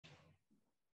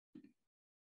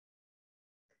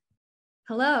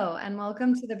Hello, and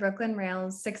welcome to the Brooklyn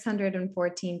Rail's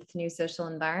 614th New Social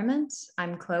Environment.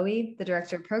 I'm Chloe, the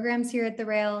Director of Programs here at the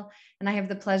Rail, and I have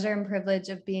the pleasure and privilege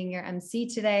of being your MC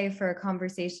today for a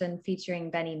conversation featuring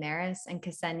Benny Merris and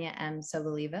Ksenia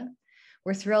Soboleva.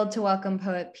 We're thrilled to welcome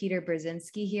poet Peter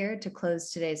Burzynski here to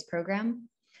close today's program.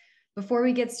 Before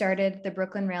we get started, the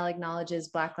Brooklyn Rail acknowledges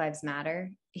Black Lives Matter.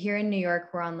 Here in New York,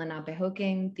 we're on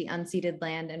Lenapehoking, the unceded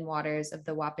land and waters of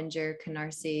the Wappinger,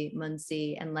 Canarsie,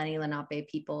 Munsee, and Lenni Lenape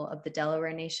people of the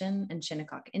Delaware Nation and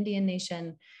Shinnecock Indian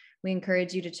Nation. We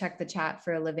encourage you to check the chat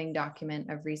for a living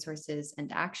document of resources and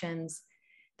actions.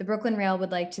 The Brooklyn Rail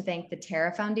would like to thank the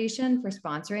Terra Foundation for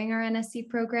sponsoring our NSE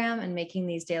program and making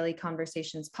these daily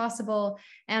conversations possible,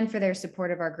 and for their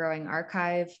support of our growing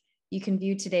archive. You can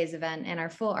view today's event and our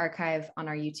full archive on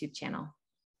our YouTube channel.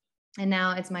 And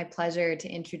now it's my pleasure to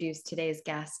introduce today's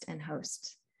guest and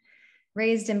host.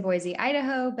 Raised in Boise,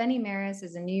 Idaho, Benny Merris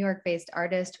is a New York-based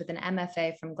artist with an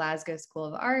MFA from Glasgow School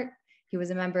of Art. He was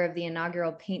a member of the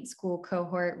inaugural paint school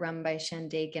cohort run by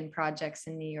Shandaken Projects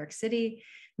in New York City.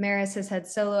 Merris has had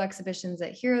solo exhibitions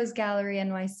at GRIMM Gallery,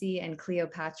 NYC, and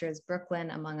Cleopatra's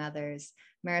Brooklyn, among others.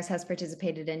 Merris has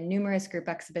participated in numerous group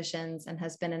exhibitions and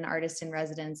has been an artist in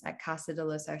residence at Casa de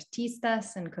los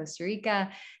Artistas in Costa Rica,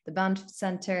 the Banff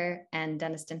Centre, and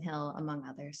Denniston Hill, among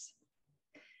others.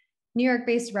 New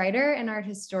York-based writer and art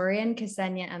historian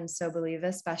Ksenia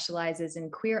Soboleva specializes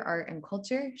in queer art and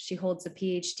culture. She holds a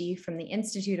PhD from the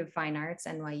Institute of Fine Arts,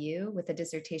 NYU, with a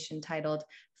dissertation titled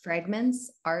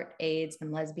Fragments, Art, AIDS,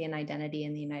 and Lesbian Identity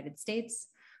in the United States.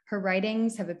 Her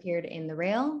writings have appeared in The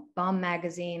Rail, Bomb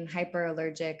Magazine,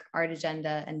 Hyperallergic, Art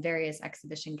Agenda, and various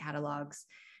exhibition catalogs.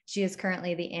 She is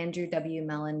currently the Andrew W.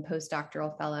 Mellon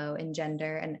Postdoctoral Fellow in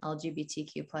Gender and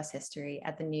LGBTQ+ History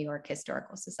at the New York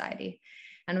Historical Society.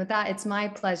 And with that, it's my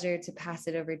pleasure to pass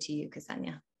it over to you,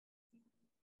 Ksenia.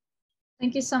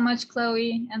 Thank you so much,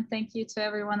 Chloe, and thank you to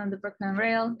everyone on the Brooklyn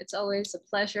Rail. It's always a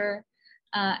pleasure.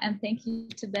 And thank you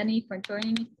to Benny for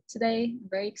joining me today. I'm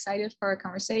very excited for our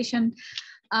conversation.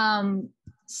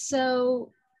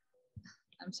 So,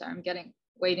 I'm sorry, I'm getting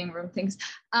waiting room things.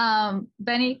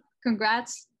 Benny,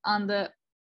 congrats on the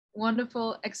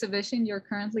wonderful exhibition. You're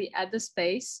currently at the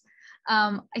space.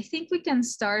 I think we can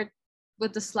start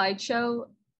with the slideshow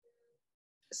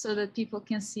so that people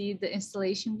can see the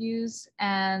installation views.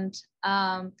 And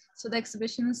so the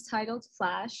exhibition is titled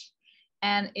Flash,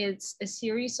 and it's a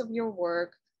series of your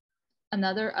work,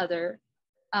 Another Other,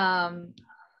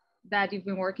 that you've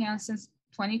been working on since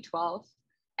 2012.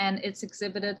 And it's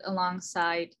exhibited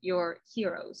alongside your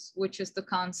Heroes, which is the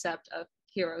concept of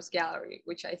Heroes Gallery,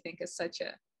 which I think is such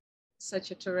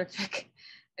a terrific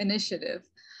initiative.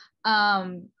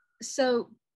 So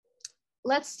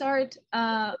let's start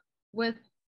with,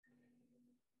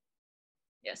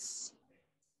 yes.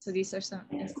 So these are some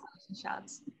installation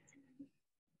shots.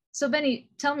 So Benny,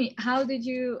 tell me, how did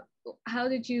you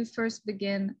first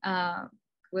begin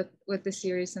with the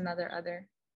series Another Other?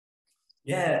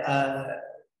 Yeah,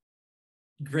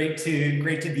 great to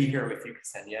be here with you,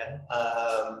 Ksenia.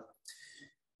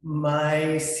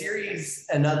 My series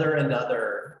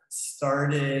Another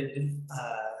started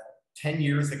 10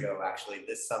 years ago, actually.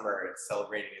 This summer, it's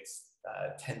celebrating its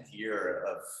 10th year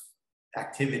of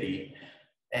activity.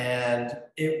 And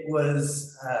it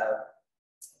was,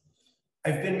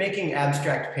 I've been making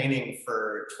abstract painting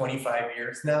for 25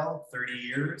 years now, 30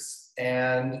 years.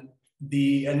 And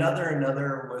the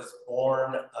Another was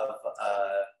born of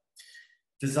a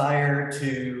desire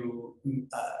to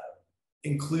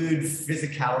include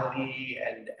physicality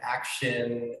and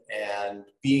action and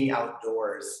being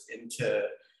outdoors into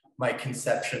my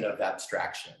conception of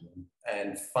abstraction,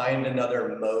 and find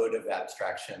another mode of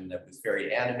abstraction that was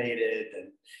very animated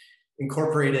and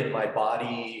incorporated my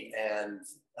body and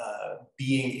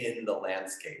being in the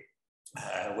landscape,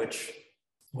 which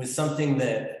was something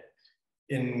that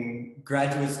in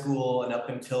graduate school and up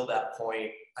until that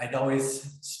point, I'd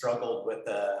always struggled with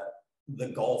the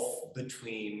gulf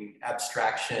between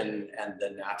abstraction and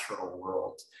the natural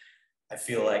world. I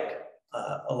feel like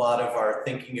a lot of our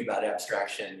thinking about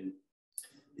abstraction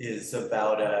is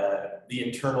about the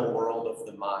internal world of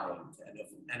the mind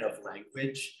and of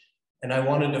language. And I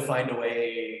wanted to find a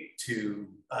way to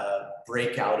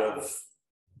break out of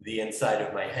the inside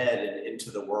of my head and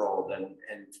into the world and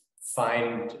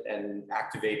find and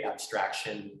activate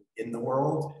abstraction in the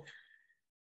world.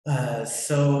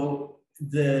 So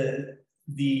this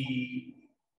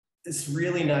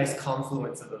really nice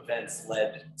confluence of events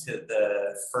led to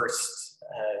the first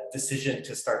decision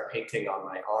to start painting on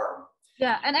my arm.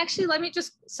 Yeah, and actually, let me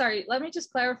just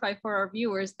clarify for our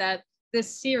viewers that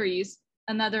this series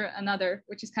another,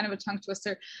 which is kind of a tongue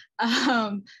twister.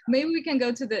 Maybe we can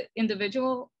go to the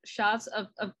individual shots of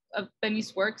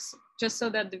Benny's works, just so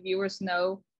that the viewers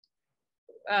know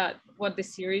what the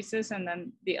series is, and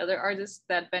then the other artists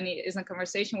that Benny is in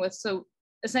conversation with. So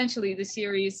essentially the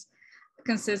series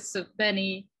consists of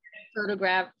Benny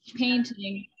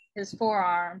painting his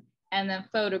forearm and then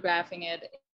photographing it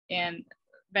in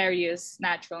various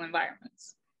natural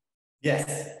environments.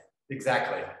 Yes,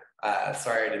 exactly.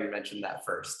 Sorry, I didn't mention that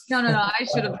first. No, I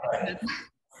should have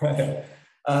mentioned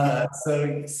it.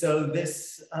 So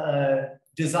this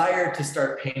desire to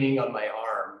start painting on my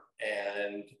arm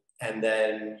and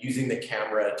then using the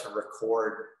camera to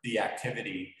record the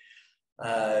activity.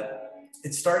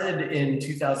 It started in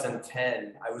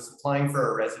 2010. I was applying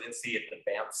for a residency at the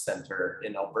Banff Centre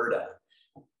in Alberta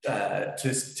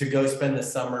to go spend the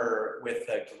summer with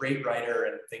a great writer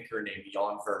and thinker named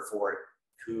Jan Vervoort,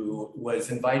 who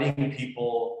was inviting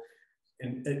people.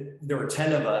 There were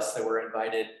 10 of us that were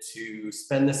invited to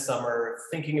spend the summer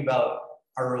thinking about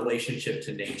our relationship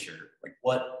to nature. Like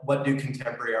what do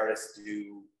contemporary artists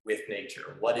do with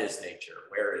nature? What is nature?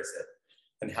 Where is it?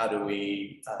 And how do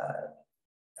we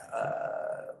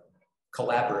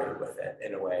collaborate with it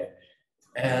in a way?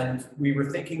 And we were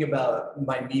thinking about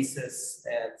mimesis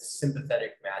and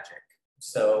sympathetic magic.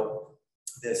 So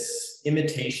this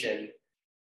imitation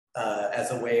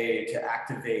as a way to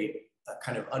activate a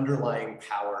kind of underlying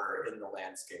power in the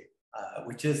landscape,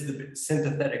 which is the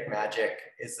sympathetic magic,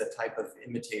 is a type of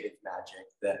imitative magic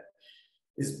that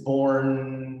is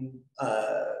born,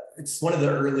 it's one of the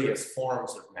earliest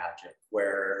forms of magic,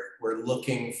 where we're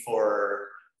looking for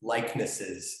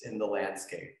likenesses in the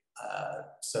landscape.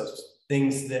 So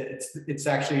things that, it's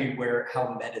actually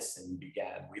how medicine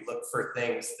began. We look for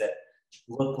things that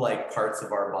look like parts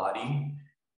of our body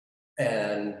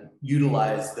and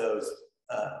utilize those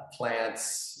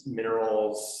plants,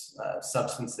 minerals,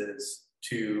 substances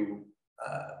to,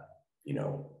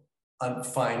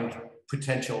 find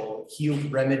potential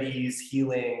remedies,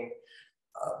 healing.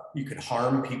 You could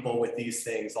harm people with these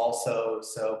things also.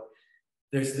 So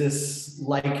there's this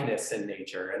likeness in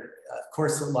nature. And of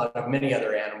course, many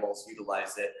other animals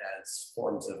utilize it as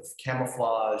forms of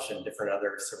camouflage and different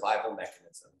other survival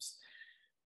mechanisms.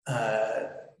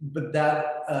 But that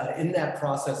in that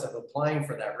process of applying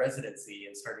for that residency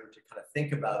and starting to kind of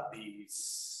think about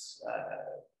these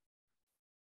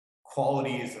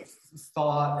qualities of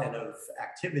thought and of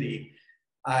activity,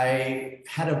 I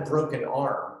had a broken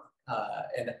arm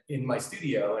and in my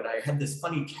studio, and I had this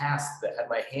funny cast that had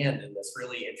my hand in this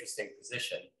really interesting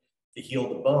position to heal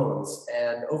the bones.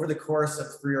 And over the course of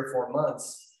 3 or 4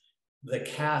 months, the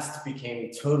cast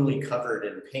became totally covered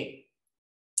in paint.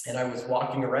 And I was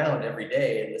walking around every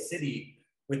day in the city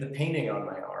with a painting on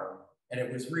my arm. And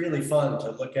it was really fun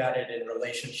to look at it in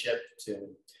relationship to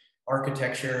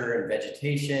architecture and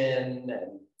vegetation,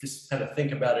 and just kind of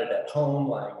think about it at home,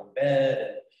 lying in bed. And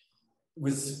it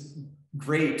was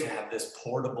great to have this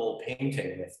portable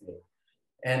painting with me.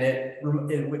 And it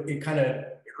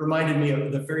reminded me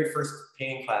of the very first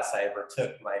painting class I ever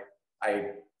took.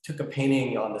 I took a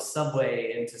painting on the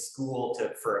subway into school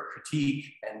for a critique,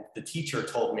 and the teacher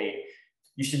told me,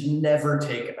 you should never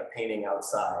take a painting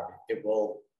outside. It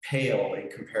will pale in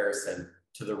comparison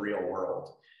to the real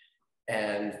world.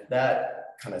 And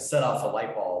that kind of set off a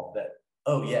light bulb that,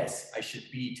 oh yes, I should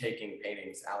be taking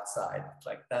paintings outside.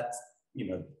 Like that's,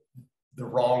 the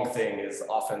wrong thing is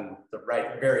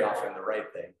very often the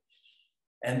right thing.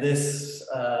 And this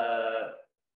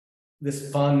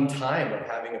fun time of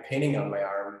having a painting on my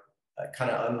arm,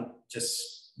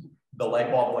 just the light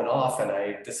bulb went off, and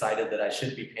I decided that I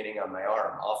should be painting on my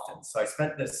arm often. So I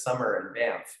spent this summer in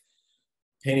Banff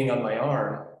painting on my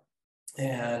arm,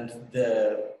 and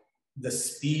the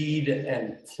speed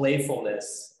and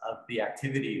playfulness of the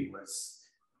activity was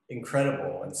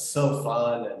incredible and so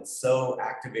fun and so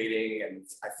activating. And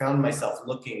I found myself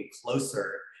looking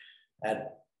closer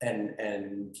at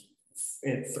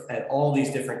all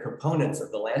these different components of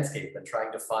the landscape and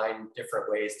trying to find different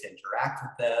ways to interact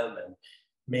with them and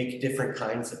make different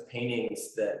kinds of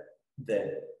paintings that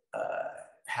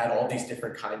had all these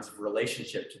different kinds of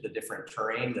relationship to the different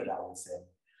terrain that I was in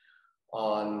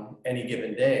on any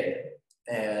given day.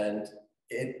 And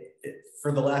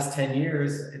for the last 10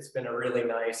 years, it's been a really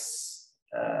nice,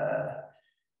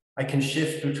 I can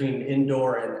shift between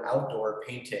indoor and outdoor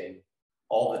painting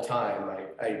all the time.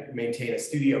 I maintain a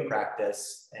studio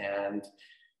practice and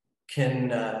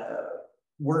can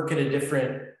work at a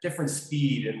different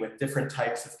speed and with different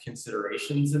types of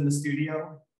considerations in the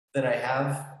studio than I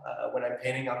have when I'm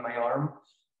painting on my arm,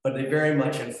 but they very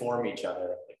much inform each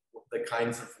other. The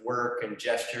kinds of work and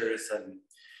gestures and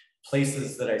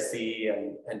places that I see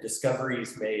and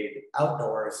discoveries made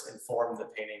outdoors inform the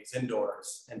paintings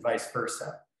indoors and vice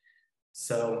versa.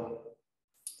 So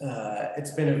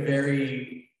it's been a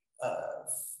very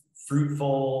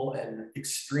fruitful and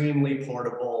extremely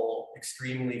portable,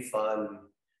 extremely fun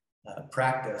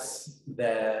practice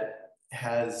that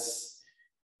has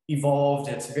evolved.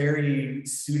 It's very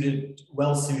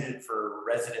well suited for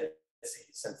residencies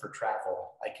and for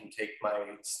travel. I can take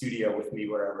my studio with me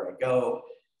wherever I go,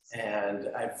 and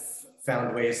I've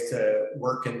found ways to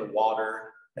work in the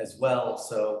water as well.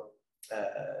 So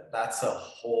that's a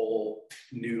whole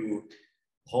new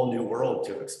world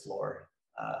to explore.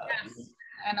 Yes,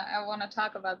 and I want to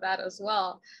talk about that as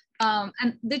well.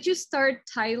 And did you start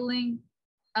titling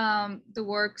the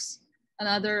works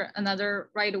another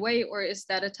right away, or is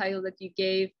that a title that you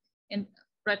gave in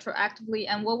retroactively?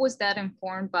 And what was that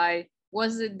informed by?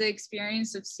 Was it the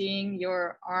experience of seeing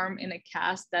your arm in a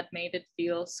cast that made it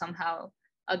feel somehow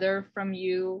other from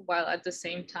you, while at the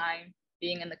same time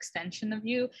being an extension of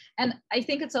you? And I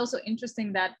think it's also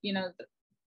interesting that, you know,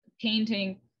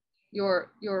 painting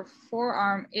your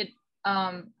forearm, it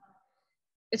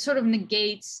sort of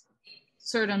negates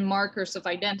certain markers of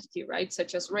identity, right?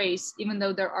 Such as race, even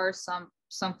though there are some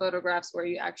photographs where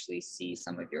you actually see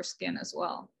some of your skin as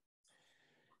well.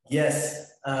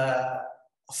 Yes, I'll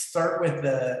start with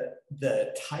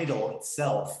the title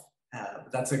itself.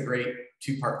 That's a great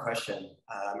two-part question.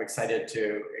 I'm excited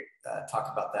to talk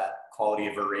about that quality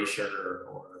of erasure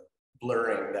or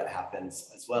blurring that happens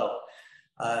as well.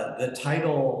 The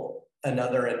title,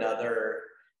 Another,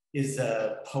 is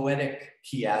a poetic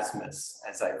chiasmus,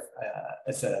 as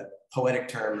a poetic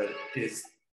term that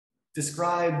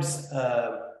describes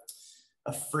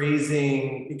a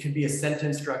phrasing. It could be a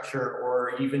sentence structure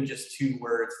or even just two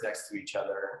words next to each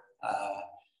other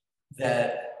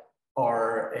that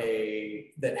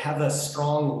have a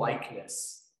strong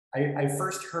likeness. I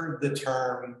first heard the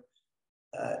term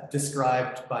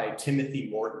described by Timothy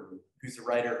Morton, who's a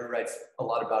writer who writes a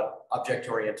lot about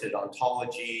object-oriented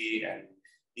ontology and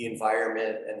the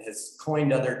environment, and has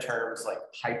coined other terms like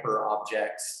hyper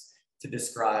objects to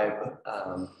describe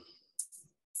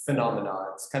phenomena.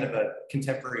 It's kind of a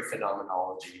contemporary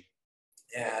phenomenology.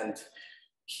 And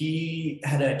he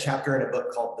had a chapter in a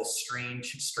book called The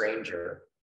Strange Stranger.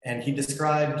 And he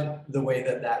described the way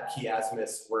that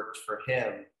chiasmus worked for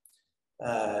him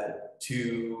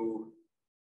to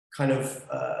kind of,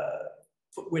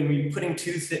 when we're putting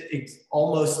two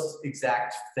almost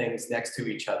exact things next to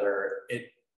each other,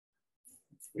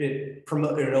 it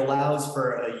allows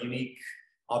for a unique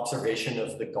observation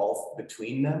of the gulf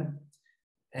between them.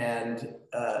 And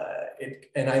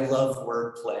I love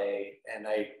wordplay, and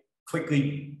I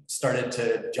quickly started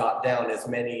to jot down as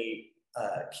many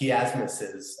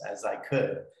chiasmuses as I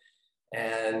could.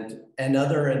 And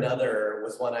another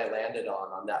was one I landed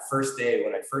on that first day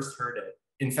when I first heard it.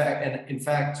 In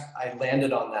fact, I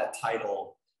landed on that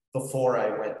title before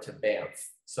I went to Banff.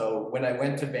 So when I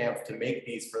went to Banff to make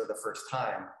these for the first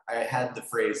time, I had the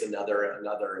phrase another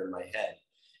in my head.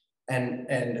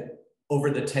 And over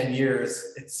the 10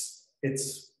 years,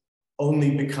 it's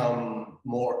only become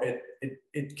more,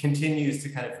 it continues to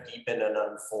kind of deepen and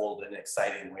unfold in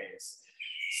exciting ways.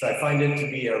 So I find it to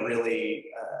be a really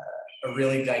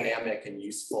dynamic and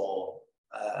useful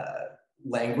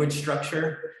language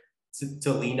structure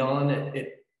to lean on.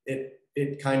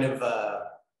 It kind of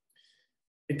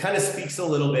speaks a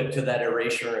little bit to that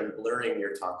erasure and blurring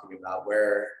you're talking about,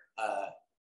 where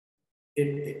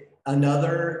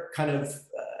another kind of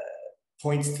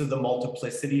points to the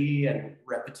multiplicity and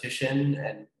repetition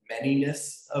and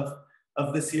manyness of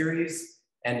the series,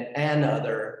 and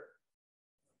another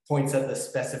points at the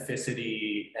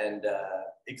specificity and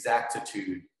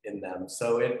exactitude in them.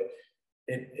 So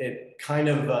it kind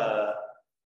of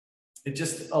it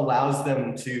just allows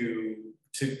them to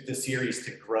the series to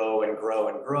grow and grow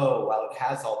and grow. While it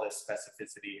has all this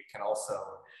specificity, it can also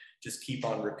just keep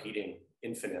on repeating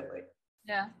infinitely.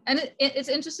 Yeah, and it's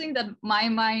interesting that my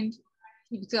mind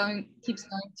keeps going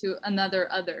to another,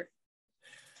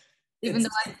 even though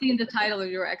I've seen the title of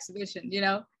your exhibition, you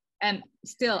know, and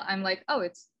still I'm like, oh,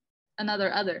 it's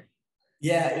another.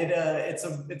 Yeah,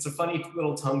 it's a funny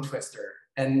little tongue twister,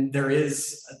 and there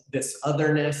is this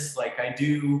otherness. Like I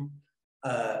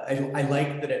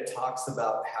like that it talks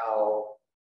about how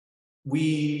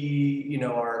we, you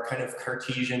know, our kind of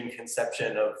Cartesian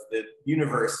conception of the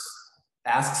universe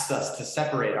asks us to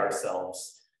separate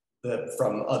ourselves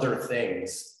from other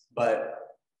things, but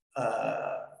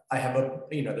I have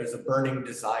there's a burning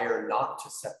desire not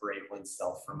to separate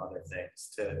oneself from other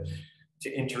things, to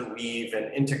interweave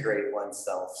and integrate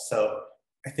oneself. So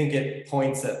I think it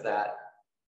points at that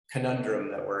conundrum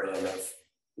that we're in of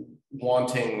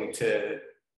wanting to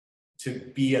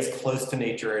be as close to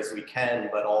nature as we can,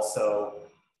 but also,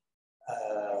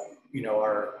 you know,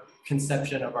 our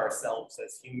conception of ourselves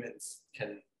as humans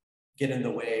can get in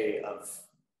the way of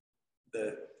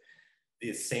the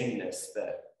sameness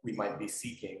that we might be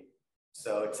seeking.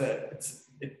 So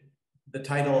the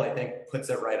title, I think, puts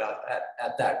it right out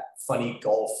at that funny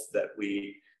gulf that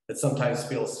sometimes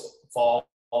feels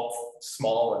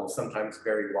small and sometimes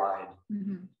very wide.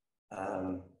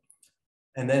 Mm-hmm.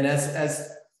 And then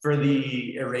as for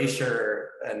the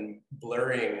erasure and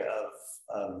blurring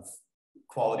of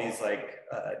qualities like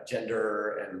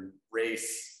gender and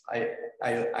race,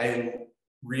 I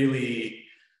really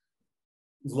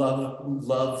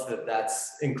love that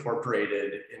that's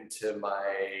incorporated into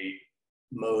my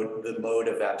the mode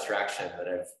of abstraction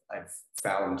that I've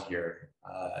found here.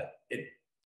 It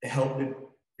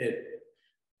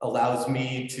allows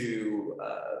me to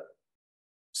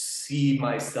see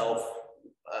myself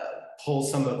pull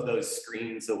some of those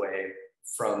screens away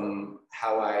from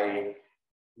how I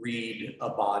read a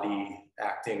body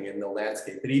acting in the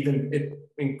landscape. But even it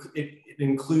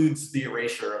includes the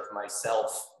erasure of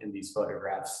myself in these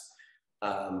photographs.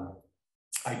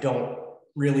 I don't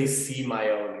really see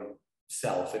my own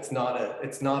self. It's not a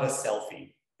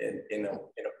selfie in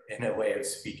a way of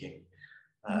speaking,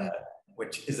 mm-hmm.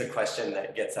 Which is a question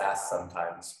that gets asked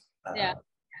sometimes. Yeah,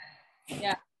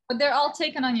 but they're all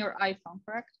taken on your iPhone,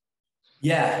 correct?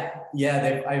 Yeah.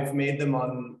 I've made them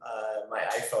on my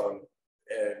iPhone.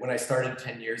 When I started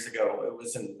 10 years ago, it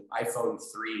was an iPhone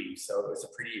 3, so it was a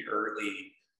pretty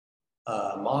early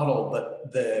model.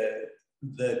 But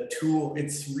the tool,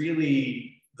 it's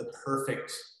really the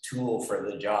perfect tool for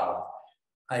the job.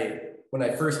 When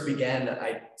I first began,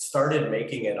 I started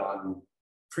making it on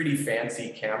pretty fancy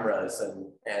cameras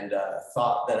and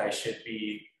thought that I should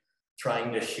be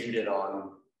trying to shoot it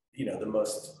on, you know, the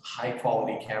most high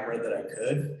quality camera that I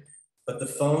could. But the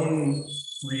phone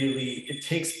really, it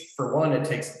takes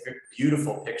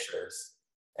beautiful pictures,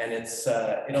 and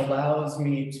it allows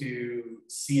me to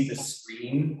see the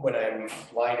screen when I'm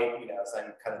lining, you know, as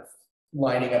I'm kind of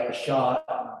lining up a shot,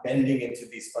 bending into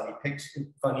these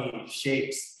funny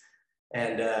shapes,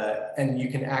 and you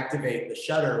can activate the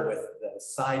shutter with the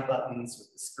side buttons,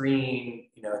 with the screen.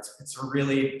 You know, it's a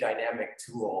really dynamic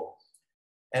tool,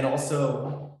 and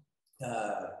also.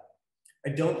 I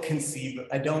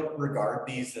don't regard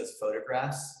these as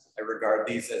photographs. I regard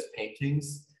these as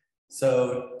paintings.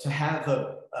 So to have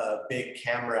a big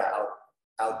camera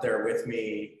out there with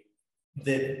me,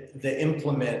 the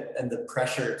implement and the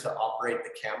pressure to operate the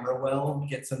camera well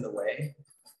gets in the way.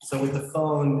 So with the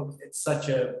phone, it's such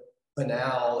a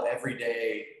banal,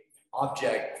 everyday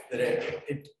object that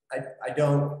I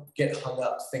don't get hung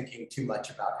up thinking too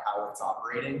much about how it's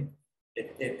operating.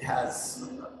 It has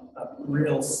a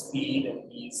real speed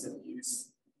and ease of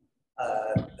use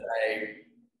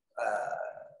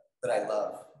that I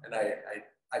love, and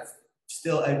I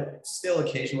still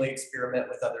occasionally experiment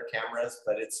with other cameras,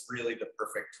 but it's really the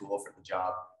perfect tool for the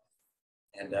job,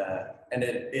 and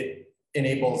it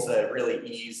enables a really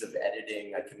ease of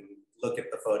editing. I can look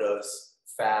at the photos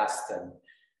fast and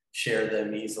share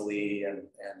them easily, and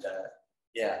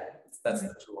yeah, that's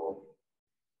the tool.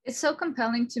 It's so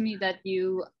compelling to me that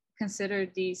you consider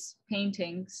these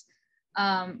paintings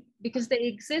because they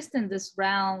exist in this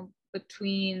realm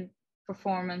between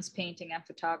performance, painting, and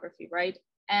photography, right?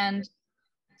 And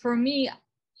for me,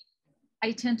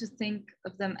 I tend to think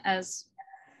of them as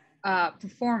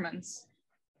performance,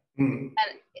 and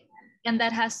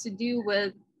that has to do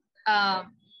with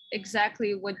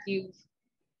exactly what you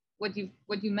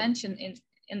mentioned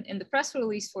in the press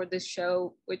release for this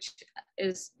show, which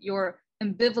is your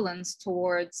ambivalence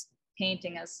towards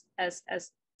painting as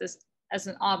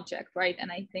an object, right?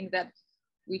 And I think that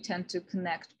we tend to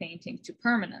connect painting to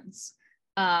permanence.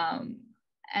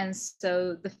 And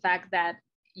so the fact that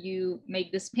you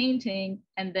make this painting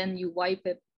and then you wipe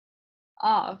it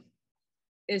off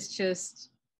is just,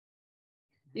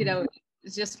 you know,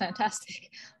 it's just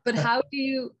fantastic. But how do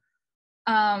you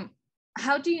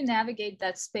navigate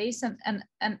that space, and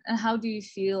how do you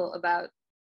feel about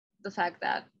the fact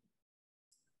that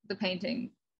the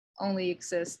painting only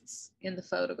exists in the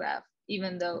photograph,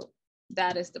 even though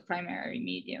that is the primary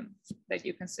medium that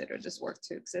you consider this work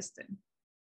to exist in?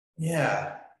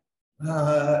 Yeah,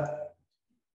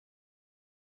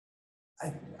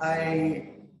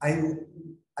 I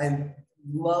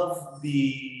love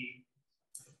the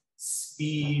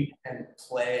speed and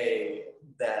play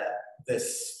that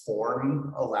this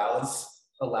form allows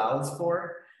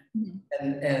for, mm-hmm.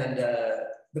 and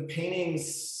the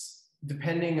paintings,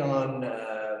 depending on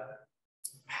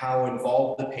how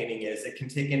involved the painting is. It can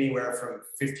take anywhere from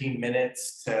 15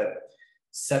 minutes to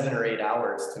 7 or 8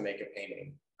 hours to make a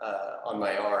painting on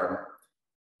my arm.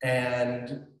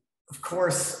 And of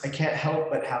course, I can't help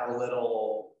but have a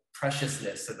little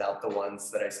preciousness about the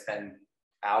ones that I spend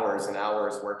hours and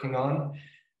hours working on.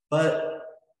 But,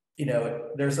 you know,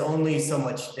 there's only so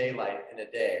much daylight in a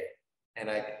day,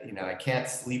 and I can't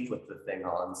sleep with the thing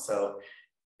on. So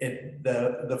it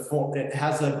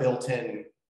has a built-in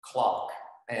clock,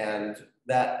 and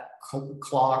that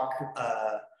clock,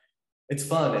 it's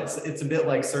fun. It's a bit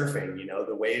like surfing, you know,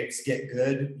 the waves get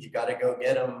good, you got to go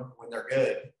get them when they're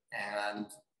good. And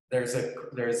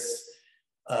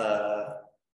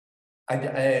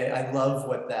I love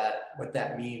what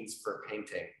that means for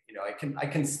painting. You know, I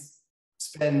can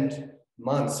spend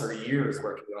months or years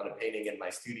working on a painting in my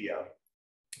studio,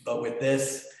 but with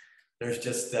this, there's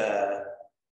just a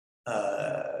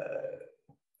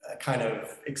kind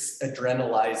of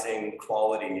adrenalizing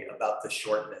quality about the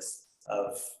shortness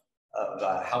of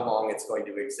how long it's going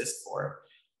to exist for.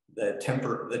 The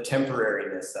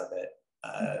temporariness of it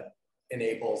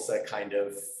enables a kind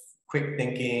of quick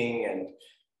thinking and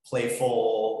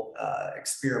playful,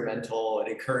 experimental.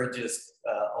 It encourages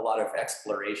a lot of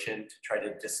exploration to try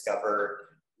to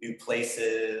discover new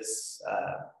places,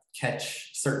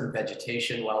 catch certain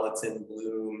vegetation while it's in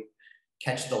bloom,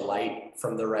 catch the light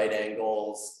from the right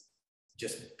angles,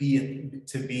 just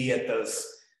be at those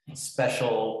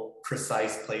special,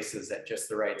 precise places at just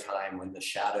the right time when the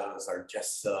shadows are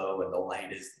just so and the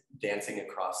light is dancing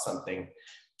across something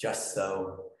just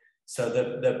so. So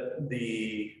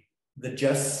the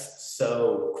just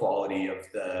so quality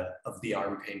of the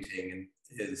arm painting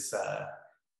is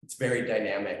it's very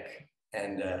dynamic,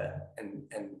 and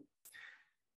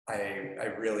I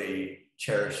really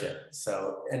cherish it.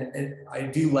 So and I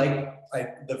do like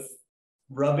the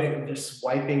rubbing, just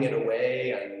wiping it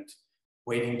away and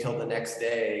waiting till the next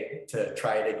day to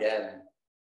try it again.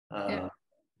 Yeah.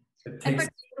 It takes,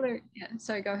 yeah,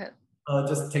 sorry, go ahead. it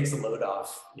just takes a load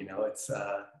off, you know. It's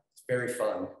very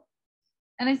fun.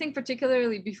 And I think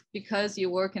particularly because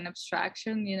you work in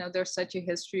abstraction, you know, there's such a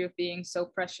history of being so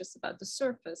precious about the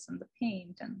surface and the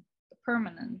paint and the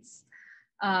permanence.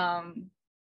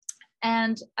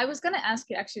 And I was going to ask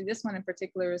you, actually, this one in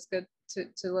particular is good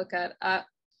to look at.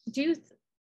 Do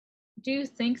you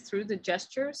think through the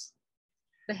gestures,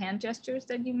 the hand gestures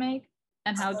that you make,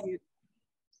 and how do you?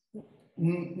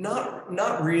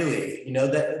 Not really. You know,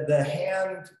 the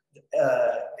hand,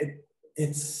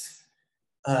 it's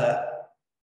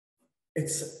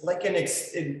like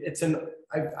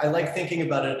I like thinking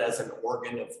about it as an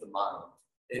organ of the mind.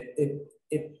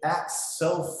 It acts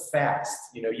so fast.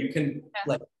 You know, you can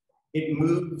like, it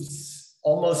moves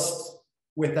almost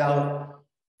without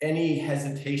any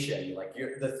hesitation. Like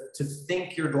to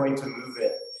think you're going to move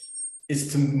it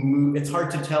is to move. It's hard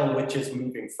to tell which is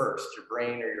moving first, your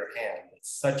brain or your hand.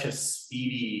 It's such a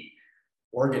speedy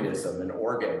organism, an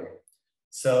organ.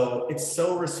 So it's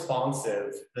so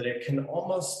responsive that it can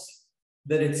almost,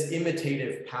 that its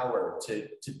imitative power to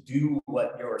do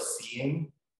what you're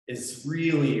seeing is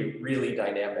really, really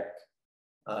dynamic.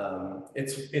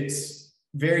 It's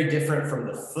very different from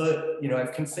the foot. You know,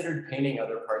 I've considered painting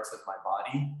other parts of my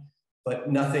body, but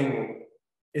nothing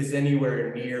is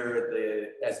anywhere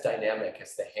near as dynamic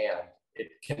as the hand.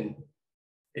 It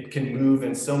can move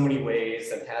in so many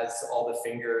ways and has all the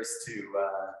fingers to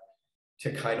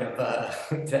kind of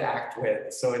to act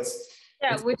with. So it's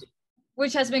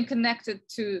which has been connected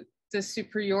to the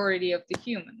superiority of the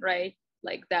human, right?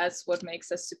 Like that's what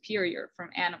makes us superior from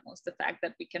animals, the fact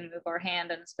that we can move our hand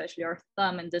and especially our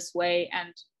thumb in this way.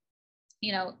 And,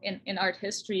 you know, in art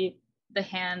history, the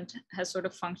hand has sort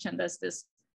of functioned as this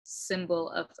symbol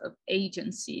of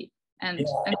agency. And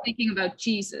I'm thinking about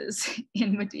Jesus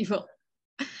in medieval,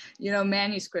 you know,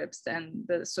 manuscripts and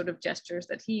the sort of gestures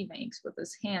that he makes with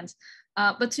his hands.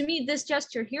 But to me, this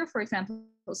gesture here, for example,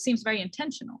 seems very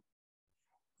intentional.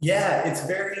 Yeah, it's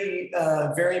very,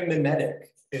 very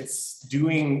mimetic. It's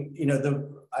doing, you know,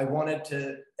 I wanted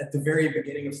to, at the very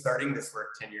beginning of starting this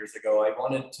work 10 years ago, I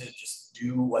wanted to just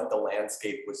do what the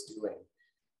landscape was doing.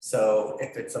 So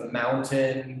if it's a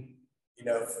mountain, you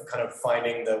know, kind of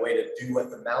finding the way to do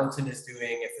what the mountain is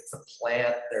doing. If it's a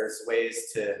plant, there's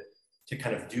ways to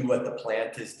kind of do what the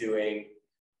plant is doing.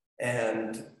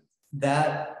 And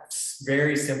that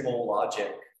very simple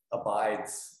logic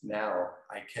abides now.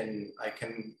 I can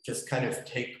just kind of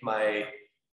take my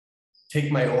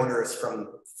orders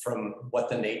from what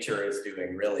the nature is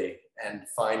doing, really, and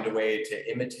find a way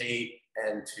to imitate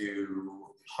and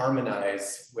to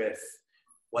harmonize with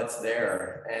what's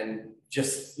there. And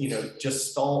just, you know,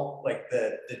 just like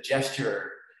the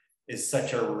gesture is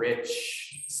such a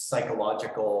rich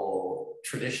psychological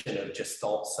tradition of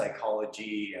Gestalt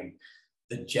psychology, and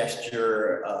the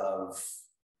gesture of,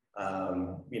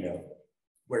 you know,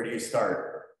 where do you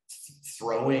start?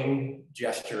 Throwing,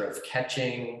 gesture of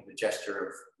catching, the gesture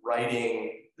of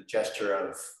writing, the gesture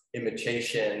of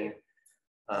imitation.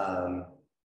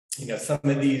 You know, some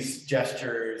of these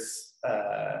gestures,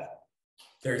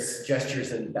 there's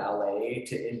gestures in ballet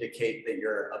to indicate that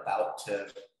you're about to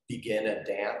begin a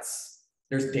dance.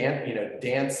 There's dance, you know,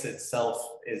 dance itself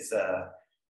is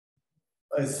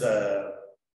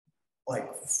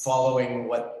like following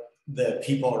what the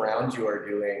people around you are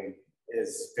doing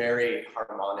is very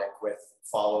harmonic with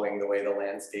following the way the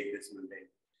landscape is moving.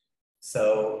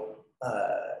 So,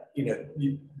 you know,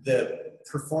 the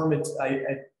performance,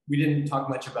 we didn't talk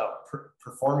much about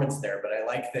performance there, but I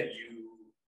like that you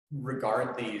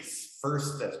regard these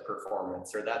first as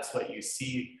performance, or that's what you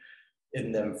see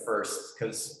in them first,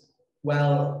 because,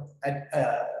 well,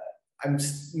 I'm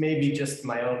maybe just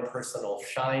my own personal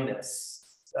shyness.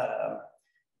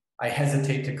 I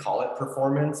hesitate to call it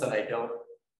performance, and I don't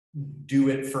do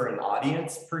it for an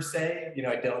audience per se. You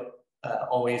know, I don't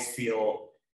always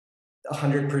feel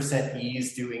 100%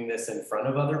 ease doing this in front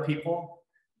of other people,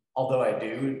 although I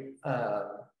do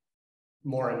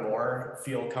more and more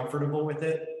feel comfortable with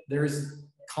it. There's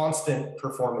constant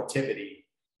performativity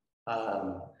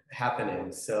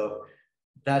happening. So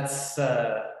that's,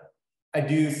 I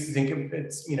do think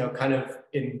it's, you know, kind of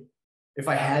in, if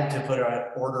I had to put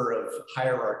an order of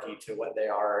hierarchy to what they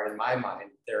are in my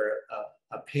mind, they're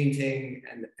a painting,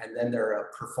 and then they're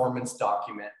a performance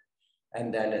document,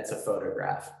 and then it's a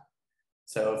photograph.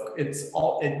 So it's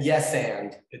all, yes,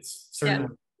 and it's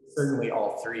certainly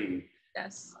all three.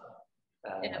 Yes.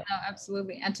 Yeah, no,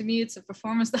 absolutely. And to me, it's a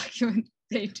performance document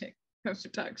painting of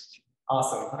photography.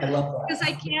 Awesome. I love that. Because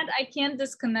I can't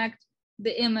disconnect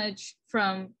the image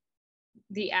from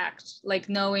the act, like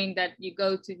knowing that you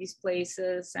go to these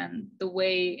places and the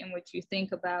way in which you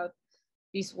think about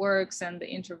these works and the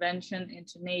intervention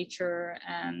into nature,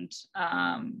 and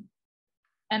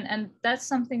that's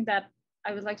something that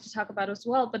I would like to talk about as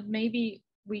well. But maybe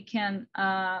we can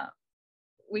segue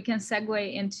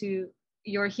into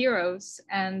your heroes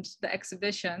and the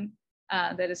exhibition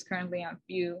that is currently on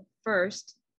view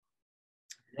first.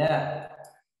 Yeah,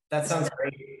 that sounds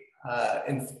great.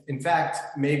 In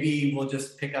fact, maybe we'll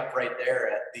just pick up right there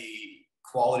at the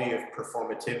quality of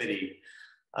performativity.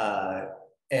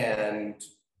 And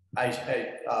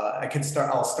I could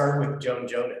start, I'll start with Joan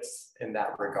Jonas in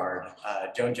that regard.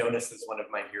 Joan Jonas is one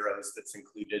of my heroes that's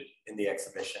included in the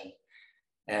exhibition.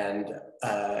 And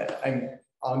I'm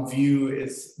on view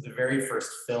is the very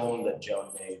first film that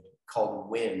Joan made, called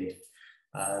Wind,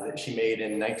 that she made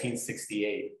in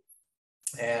 1968.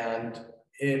 And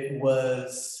it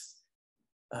was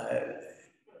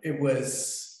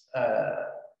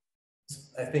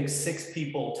I think 6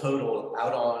 people total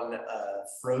out on a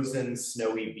frozen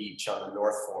snowy beach on the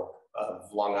North Fork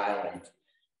of Long Island.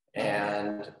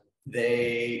 And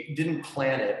they didn't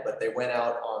plan it, but they went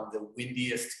out on the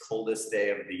windiest, coldest day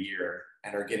of the year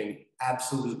and are getting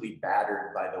absolutely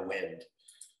battered by the wind,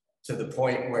 to the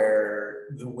point where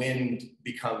the wind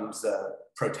becomes a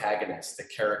protagonist, a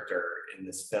character in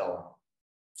this film.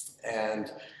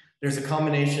 And there's a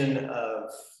combination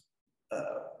of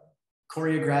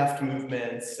choreographed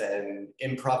movements and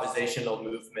improvisational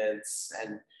movements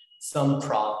and some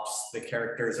props. The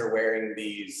characters are wearing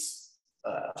these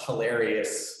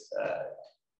hilarious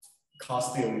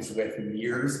costumes with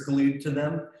mirrors glued to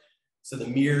them. So the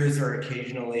mirrors are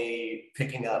occasionally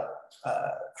picking up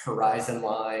horizon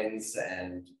lines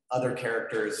and other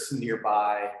characters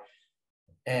nearby.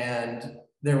 And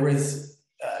there was,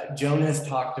 Joan has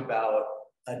talked about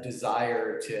a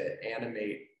desire to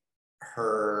animate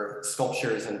her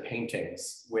sculptures and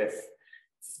paintings with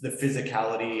the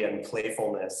physicality and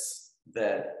playfulness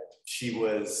that she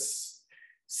was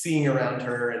seeing around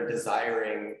her and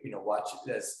desiring, you know, watch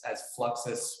as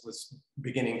Fluxus was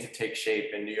beginning to take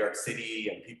shape in New York City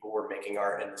and people were making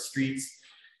art in the streets,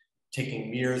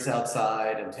 taking mirrors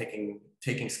outside and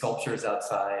taking sculptures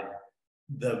outside.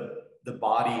 The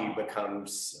body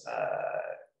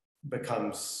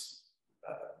becomes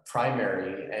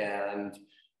primary, and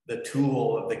the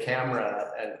tool of the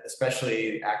camera, and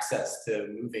especially access to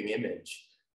moving image,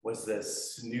 was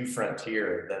this new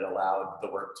frontier that allowed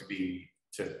the work to be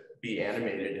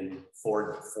animated in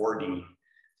 4D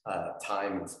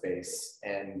time and space.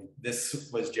 And this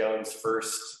was Joan's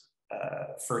first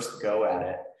go at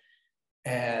it.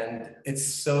 And it's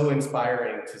so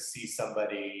inspiring to see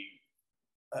somebody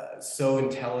so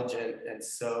intelligent and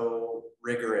so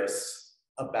rigorous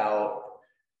about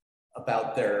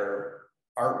about their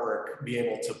artwork be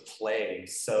able to play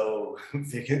so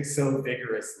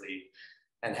vigorously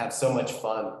and have so much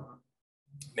fun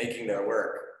making their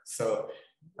work. So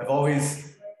I've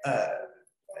always,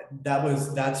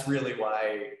 that's really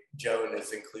why Joan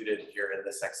is included here in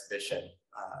this exhibition.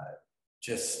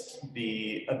 Just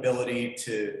the ability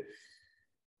to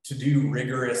do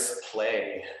rigorous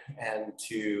play and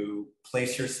to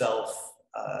place yourself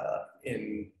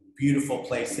in beautiful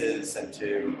places and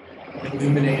to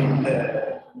illuminate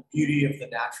the beauty of the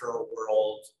natural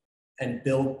world and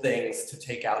build things to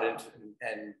take out into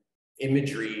and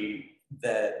imagery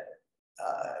that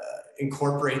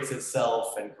incorporates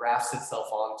itself and grafts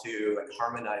itself onto and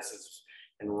harmonizes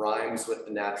and rhymes with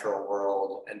the natural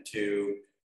world, and to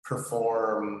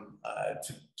perform,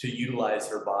 to utilize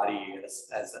her body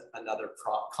as another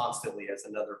prop, constantly as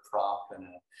another prop and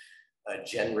a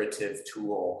generative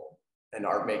tool, an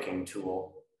art making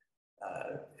tool,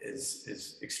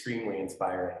 is extremely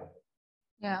inspiring.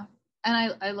 Yeah,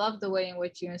 and I love the way in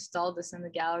which you installed this in the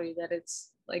gallery, that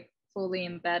it's like fully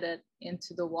embedded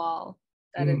into the wall,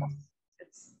 that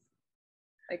it's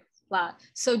like flat.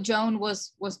 So Joan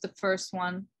was the first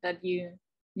one that you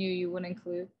knew you would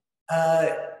include?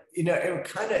 You know,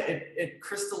 it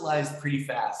crystallized pretty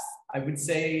fast. I would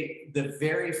say the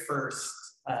very first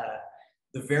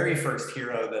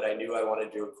hero that I knew I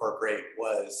wanted to incorporate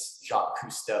was Jacques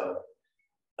Cousteau,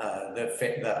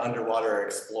 the underwater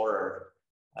explorer,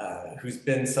 who's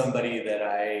been somebody that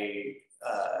I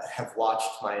have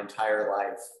watched my entire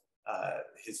life.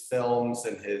 His films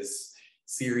and his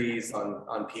series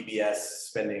on PBS,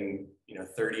 spending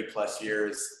 30 plus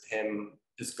years, him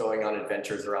just going on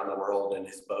adventures around the world in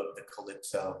his boat, the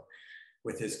Calypso,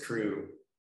 with his crew,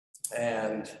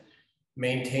 and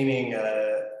maintaining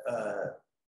a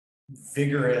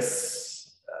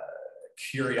vigorous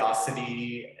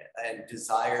curiosity and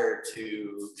desire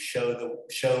to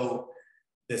show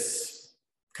this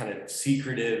kind of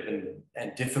secretive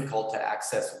and difficult to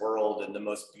access world in the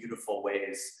most beautiful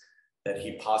ways that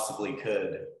he possibly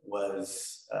could.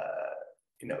 Was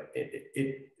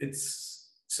it's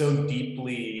so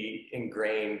deeply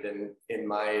ingrained in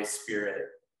my spirit,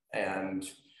 and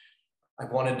I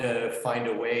wanted to find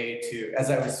a way to, as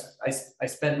I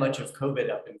spent much of COVID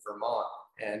up in Vermont,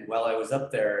 and while I was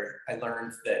up there, I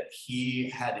learned that he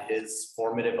had his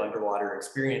formative underwater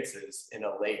experiences in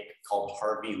a lake called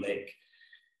Harvey Lake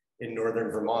in northern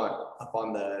Vermont, up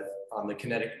on the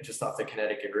Connecticut, just off the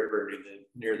Connecticut River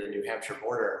near the New Hampshire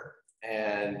border.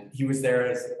 And he was there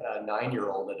as a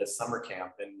 9-year-old at a summer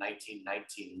camp in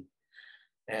 1919,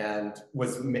 and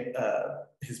was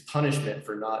his punishment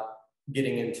for not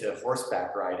getting into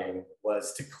horseback riding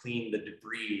was to clean the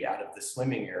debris out of the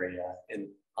swimming area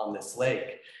on this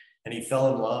lake. And he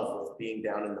fell in love with being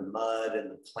down in the mud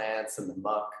and the plants and the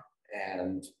muck.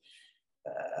 And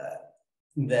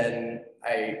then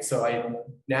I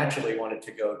naturally wanted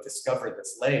to go discover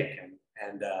this lake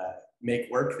and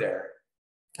make work there.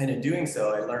 And in doing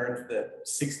so, I learned that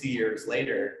 60 years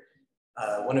later,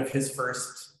 one of his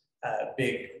first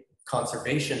big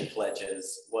conservation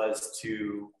pledges was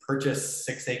to purchase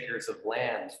 6 acres of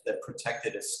land that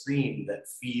protected a stream that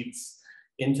feeds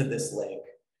into this lake.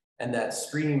 And that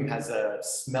stream has a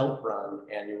smelt run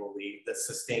annually that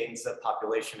sustains a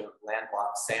population of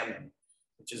landlocked salmon,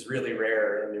 which is really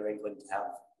rare in New England to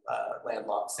have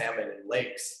landlocked salmon in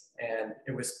lakes. And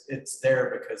it's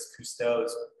there because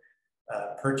Cousteau's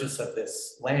purchase of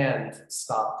this land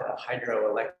stopped a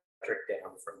hydroelectric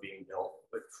dam from being built,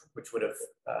 which would have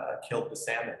killed the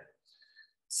salmon.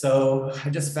 So I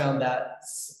just found that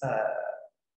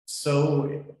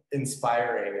so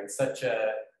inspiring, and such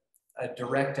a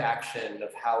direct action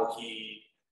of how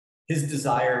his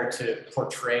desire to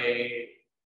portray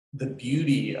the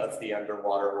beauty of the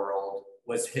underwater world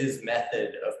was his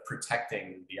method of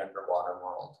protecting the underwater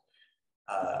world.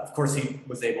 Of course, he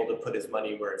was able to put his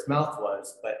money where his mouth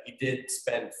was, but he did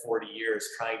spend 40 years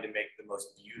trying to make the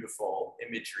most beautiful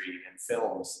imagery and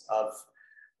films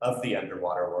of the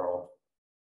underwater world.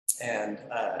 And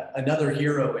another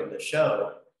hero in the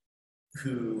show,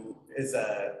 who is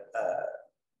a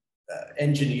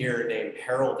engineer named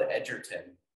Harold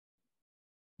Edgerton,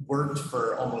 worked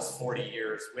for almost 40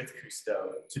 years with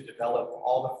Cousteau to develop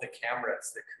all of the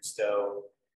cameras that Cousteau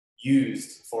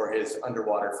used for his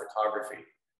underwater photography,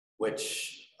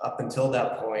 which up until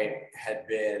that point had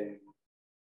been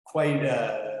quite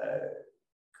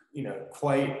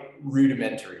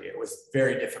rudimentary. It was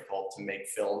very difficult to make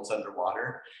films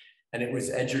underwater, and it was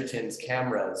Edgerton's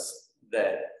cameras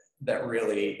that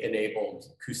really enabled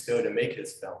Cousteau to make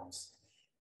his films.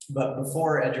 But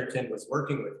before Edgerton was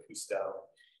working with Cousteau,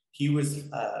 he was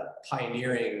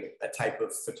pioneering a type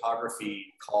of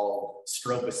photography called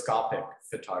stroboscopic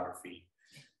photography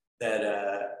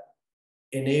that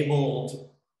enabled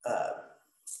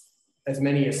as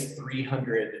many as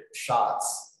 300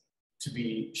 shots to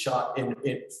be shot in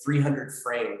 300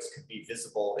 frames could be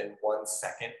visible in 1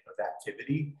 second of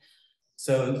activity.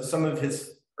 So some of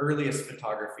his earliest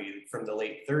photography from the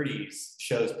late 30s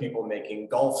shows people making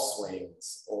golf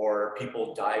swings or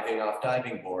people diving off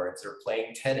diving boards or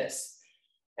playing tennis.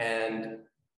 And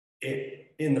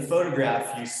in the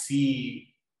photograph, you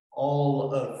see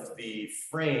all of the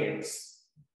frames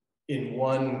in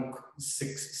one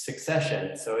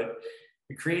succession. So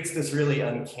it creates this really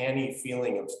uncanny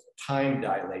feeling of time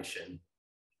dilation.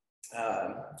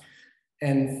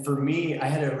 And for me, I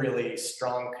had a really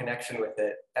strong connection with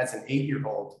it. As an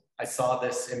 8-year-old, I saw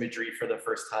this imagery for the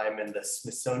first time in the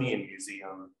Smithsonian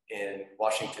Museum in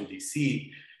Washington,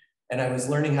 D.C. And I was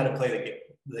learning how to play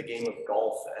the game of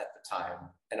golf at the time.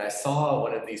 And I saw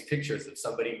one of these pictures of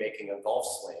somebody making a golf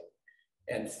swing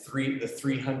and the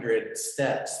 300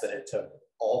 steps that it took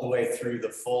all the way through the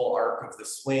full arc of the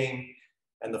swing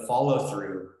and the follow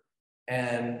through.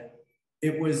 And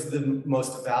it was the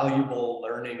most valuable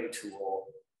learning tool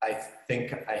I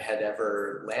think I had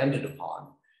ever landed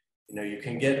upon. You know, you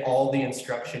can get all the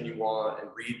instruction you want and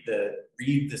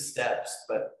read the steps,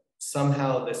 but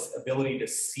somehow this ability to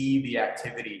see the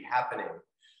activity happening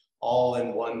all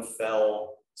in one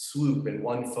fell swoop in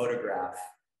one photograph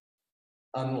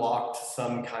unlocked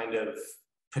some kind of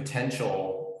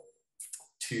potential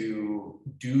to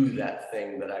do that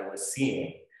thing that I was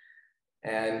seeing.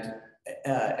 And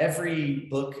every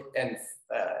book and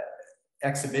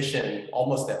exhibition,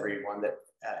 almost every one that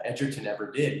Edgerton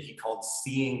ever did, he called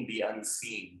Seeing the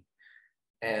Unseen.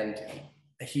 And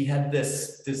he had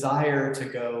this desire to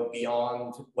go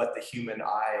beyond what the human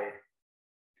eye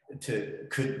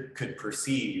could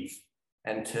perceive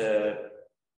and to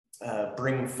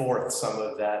bring forth some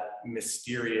of that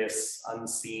mysterious,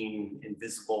 unseen,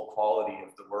 invisible quality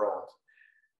of the world.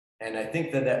 And I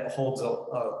think that holds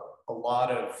a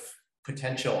lot of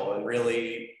potential and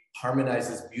really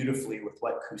harmonizes beautifully with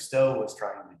what Cousteau was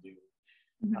trying to do,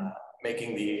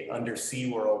 making the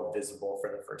undersea world visible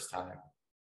for the first time.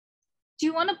 Do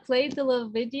you want to play the little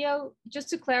video? Just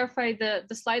to clarify, the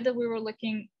slide that we were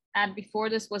looking at before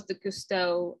this was the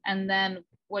Cousteau, and then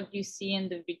what you see in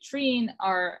the vitrine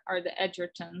are the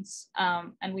Edgertons.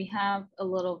 And we have a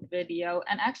little video.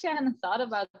 And actually, I hadn't thought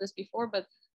about this before, but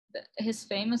his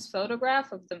famous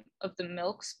photograph of the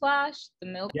milk splash, the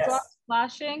milk drop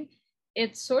splashing,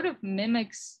 it sort of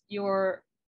mimics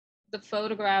the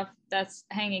photograph that's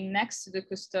hanging next to the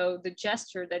Cousteau, the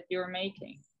gesture that you're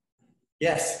making.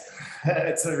 Yes,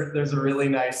 there's a really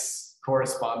nice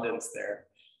correspondence there.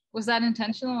 Was that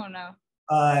intentional or no?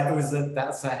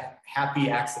 That's a happy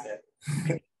accident,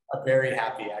 a very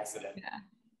happy accident. Yeah.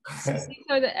 So these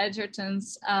are the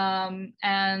Edgertons,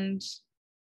 and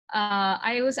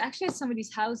I was actually at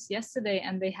somebody's house yesterday,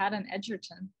 and they had an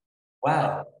Edgerton.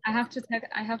 Wow. I have to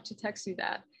text you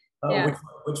that. Oh, yeah.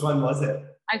 Which one was it?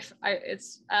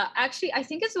 It's actually, I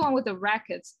think it's the one with the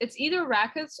rackets. It's either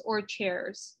rackets or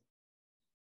chairs.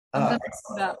 But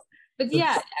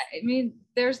yeah, I mean,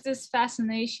 there's this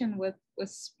fascination with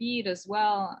speed as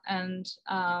well, and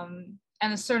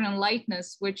a certain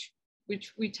lightness, which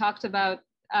we talked about.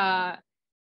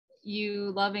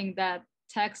 You loving that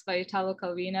text by Italo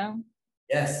Calvino.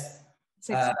 Yes.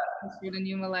 For the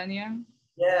New Millennium.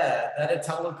 Yeah, that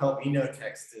Italo Calvino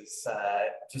text is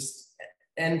just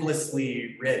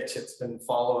endlessly rich. It's been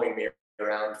following me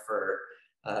around for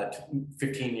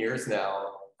 15 years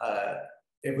now.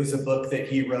 It was a book that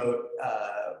he wrote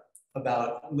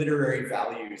about literary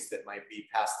values that might be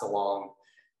passed along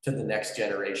to the next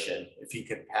generation. If he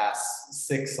could pass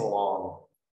 6 along,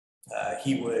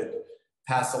 he would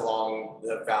pass along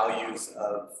the values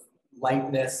of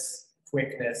lightness,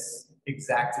 quickness,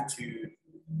 exactitude,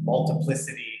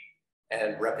 multiplicity,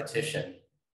 and repetition.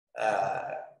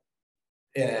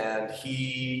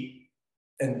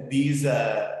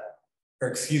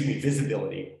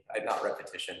 Visibility, not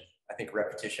repetition. I think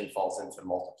repetition falls into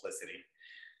multiplicity.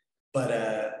 But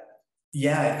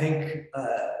yeah, I think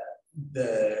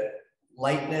the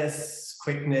lightness,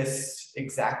 quickness,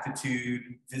 exactitude,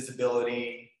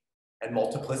 visibility, and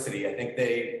multiplicity, I think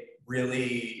they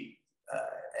really,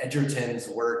 Edgerton's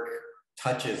work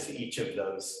touches each of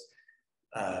those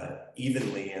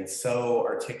evenly and so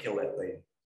articulately.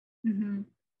 Mm-hmm.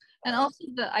 And also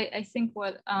I think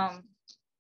what,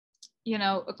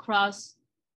 across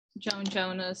Joan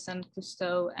Jonas and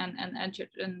Cousteau and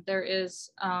Edgerton, there's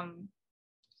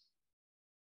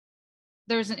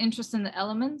an interest in the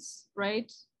elements,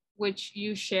 right? which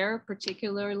you share,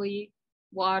 particularly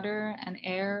water and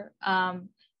air,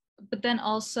 but then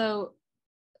also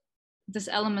this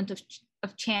element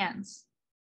of chance.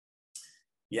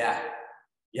 Yeah,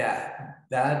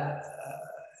 that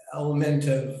element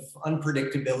of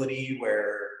unpredictability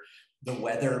where the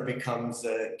weather becomes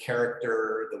a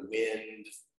character, the wind,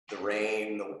 the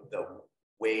rain, the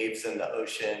waves in the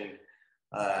ocean.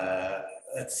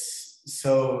 It's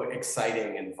so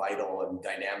exciting and vital and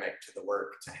dynamic to the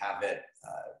work to have it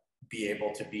be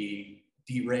able to be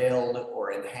derailed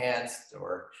or enhanced,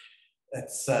 or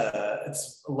it's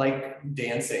like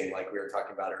dancing, like we were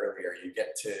talking about earlier. You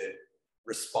get to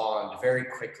respond very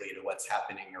quickly to what's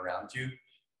happening around you.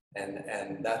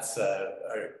 And that's a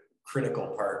critical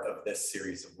part of this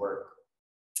series of work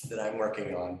that I'm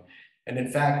working on. And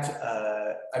in fact,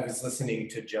 I was listening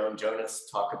to Joan Jonas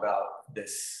talk about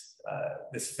this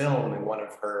film in one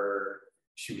of her,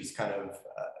 she was kind of,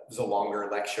 it was a longer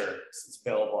lecture, it's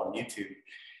available on YouTube.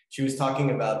 She was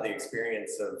talking about the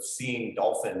experience of seeing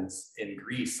dolphins in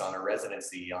Greece on a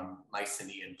residency on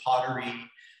Mycenaean pottery,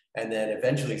 and then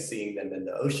eventually seeing them in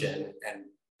the ocean, and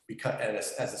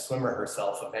as a swimmer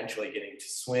herself, eventually getting to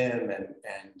swim and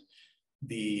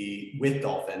with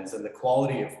dolphins, and the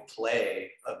quality of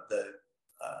play of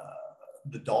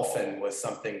the dolphin was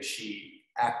something she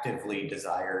actively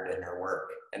desired in her work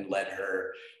and led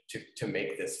her to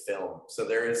make this film. So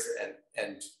there is,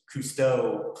 and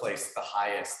Cousteau placed the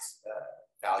highest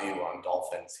value on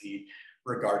dolphins. He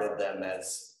regarded them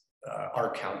as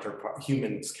our counterpart,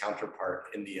 humans' counterpart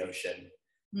in the ocean,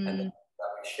 and that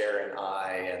we share an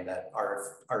eye, and that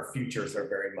our futures are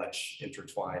very much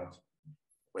intertwined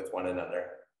with one another.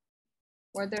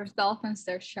 Where there's dolphins,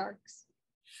 there's sharks.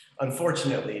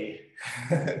 Unfortunately,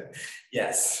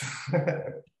 yes.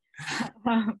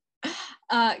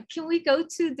 Can we go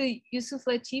to the Yusuf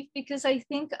Latif? Because I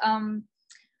think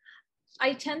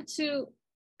I tend to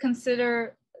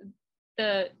consider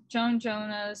the Joan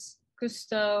Jonas,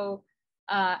 Cousteau,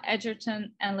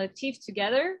 Edgerton, and Latif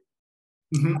together.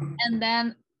 Mm-hmm. And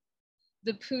then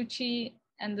the Pucci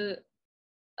and the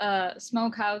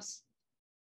Smokehouse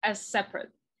as separate.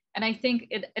 And I think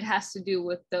it has to do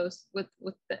with those, with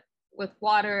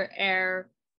water, air,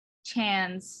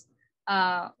 chance.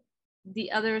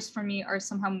 The others for me are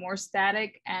somehow more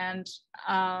static, and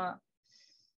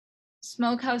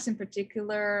Smokehouse in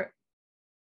particular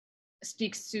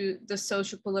speaks to the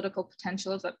social political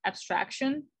potential of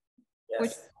abstraction, yes.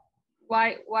 Which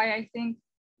why I think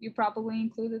you probably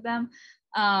included them.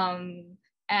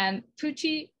 And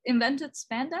Pucci invented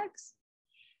spandex.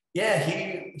 Yeah,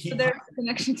 he so there's a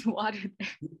connection to water there.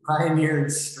 He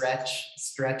pioneered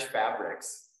stretch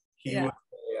fabrics.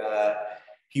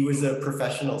 He was a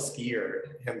professional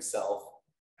skier himself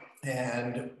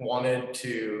and wanted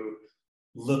to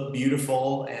look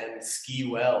beautiful and ski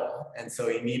well, and so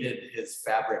he needed his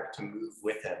fabric to move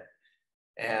with him.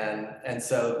 And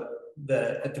so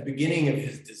at the beginning of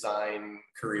his design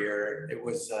career, it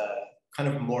was kind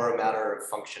of more a matter of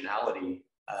functionality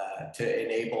to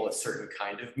enable a certain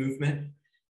kind of movement.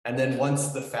 And then once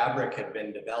the fabric had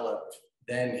been developed,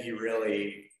 then he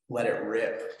really let it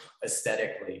rip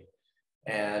aesthetically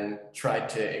and tried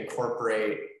to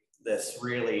incorporate this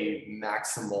really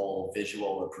maximal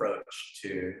visual approach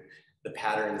to the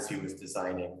patterns he was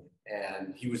designing.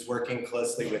 And he was working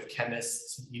closely with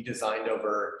chemists. He designed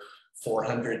over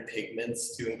 400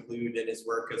 pigments to include in his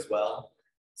work as well.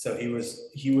 So he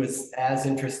was as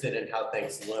interested in how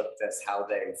things looked as how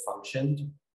they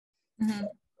functioned. Mm-hmm.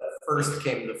 First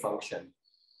came the function,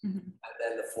 mm-hmm. and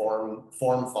then the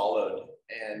form followed.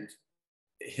 And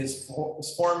his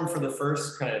form for the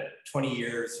first kind of 20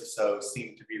 years or so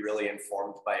seemed to be really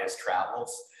informed by his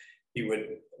travels. He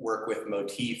would work with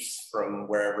motifs from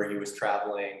wherever he was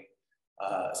traveling,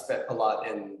 spent a lot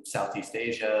in Southeast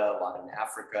Asia, a lot in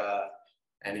Africa,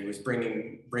 and he was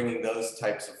bringing those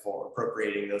types of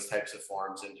appropriating those types of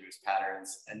forms into his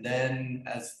patterns. And then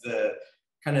as the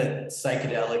kind of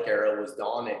psychedelic era was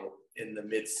dawning in the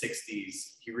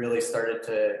mid-60s, he really started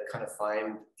to kind of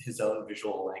find his own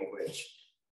visual language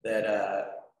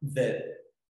that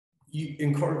you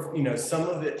incorporate, some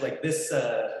of it, like this,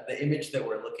 the image that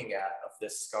we're looking at of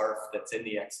this scarf that's in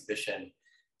the exhibition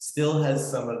still has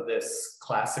some of this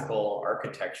classical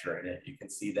architecture in it. You can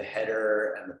see the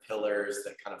header and the pillars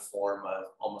that kind of form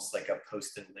almost like a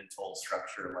post and lintel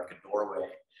structure, like a doorway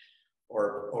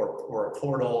or a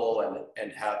portal,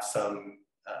 and have some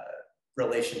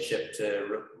relationship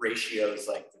to ratios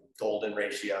like the golden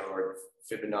ratio or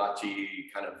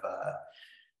Fibonacci kind of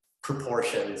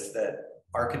proportions that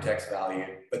architects value,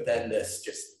 but then this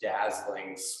just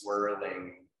dazzling,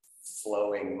 swirling,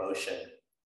 flowing motion.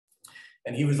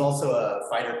 And he was also a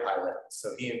fighter pilot,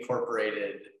 so he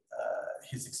incorporated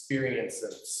his experience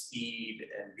of speed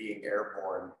and being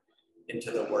airborne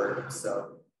into the work.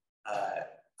 So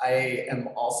I am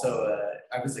also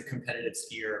I was a competitive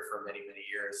skier for many, many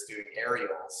years doing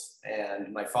aerials,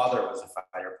 and my father was a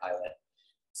fighter pilot.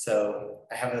 So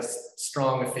I have a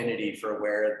strong affinity for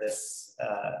where this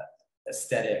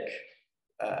aesthetic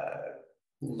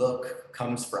look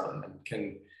comes from, and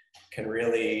can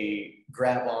really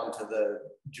grab onto the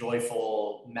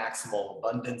joyful maximal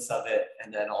abundance of it,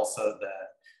 and then also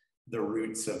the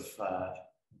roots of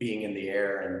being in the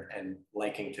air and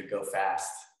liking to go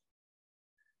fast.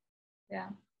 Yeah,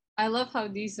 I love how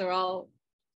these are all,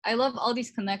 I love all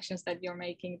these connections that you're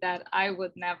making that I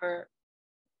would never,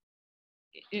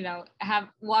 you know, have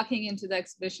walking into the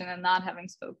exhibition and not having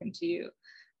spoken to you,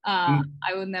 I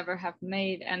would never have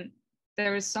made. And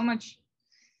there is so much,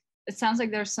 it sounds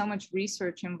like there's so much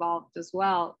research involved as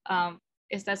well.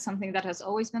 Is that something that has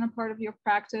always been a part of your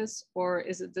practice, or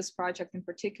is it this project in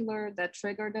particular that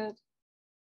triggered it?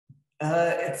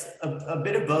 It's a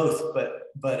bit of both,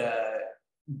 but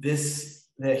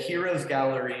the Heroes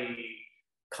Gallery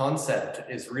concept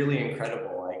is really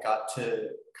incredible. I got to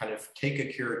kind of take a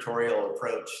curatorial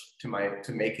approach to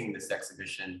making this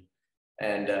exhibition,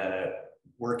 and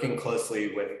working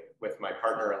closely with my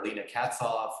partner Alina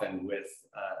Katzoff, and with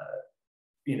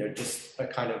you know, just a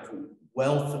kind of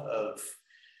wealth of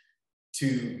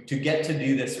to get to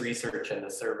do this research in the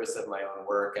service of my own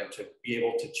work, and to be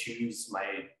able to choose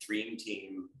my dream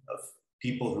team of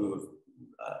people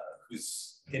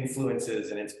whose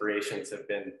influences and inspirations have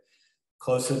been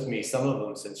close with me, some of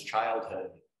them since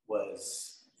childhood,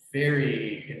 was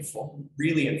really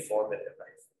informative.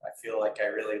 I feel like I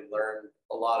really learned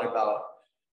a lot about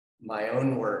my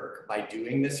own work by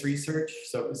doing this research.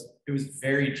 So it was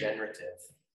very generative.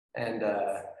 And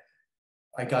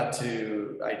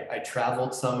I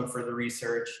traveled some for the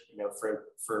research, you know,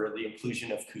 for the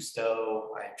inclusion of Cousteau.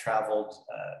 I traveled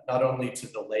not only to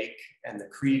the lake and the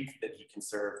creek that he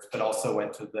conserved, but also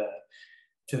went to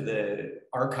the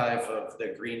archive of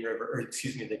the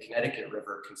the Connecticut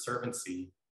River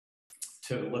Conservancy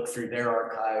to look through their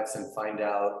archives and find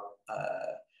out,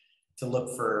 to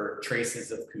look for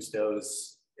traces of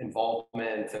Cousteau's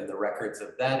involvement and the records of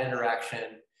that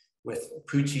interaction. With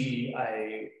Pucci,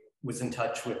 I was in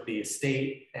touch with the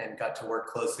estate and got to work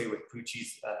closely with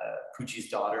Pucci's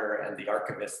daughter and the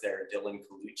archivist there, Dylan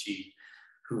Colucci,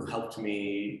 who helped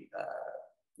me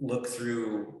look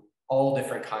through all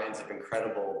different kinds of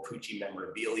incredible Pucci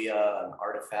memorabilia and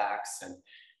artifacts,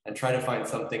 and try to find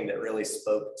something that really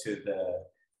spoke to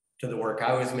the work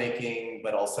I was making,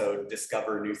 but also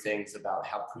discover new things about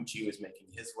how Pucci was making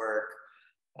his work.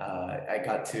 I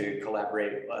got to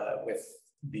collaborate with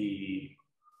the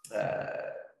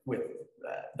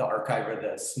archiver,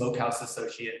 the Smokehouse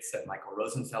Associates at Michael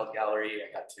Rosenfeld Gallery.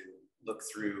 I got to look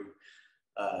through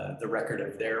the record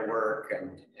of their work,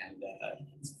 and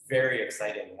it's very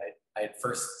exciting. I had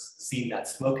first seen that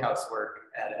Smokehouse work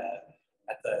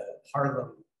at the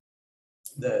Harlem,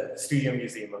 the Studio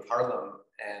Museum of Harlem,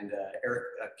 and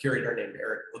a curator named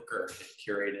Eric Booker had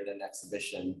curated an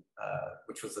exhibition,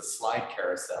 which was a slide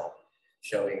carousel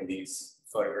showing these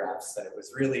photographs, and it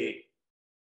was really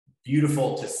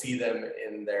beautiful to see them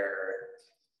in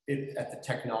at the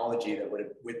technology that would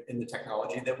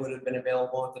have been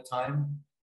available at the time.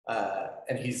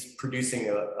 And he's producing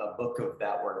a book of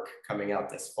that work coming out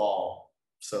this fall.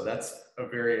 So that's a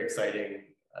very exciting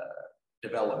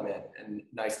development, and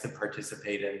nice to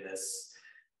participate in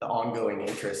the ongoing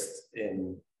interest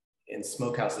in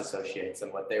Smokehouse Associates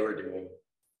and what they were doing.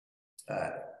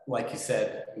 Like you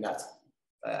said, and that's,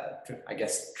 I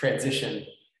guess, transition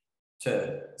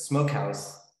to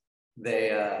Smokehouse.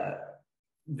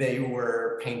 They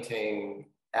were painting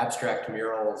abstract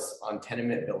murals on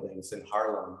tenement buildings in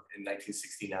Harlem in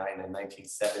 1969 and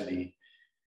 1970,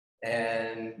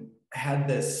 and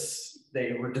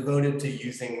they were devoted to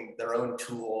using their own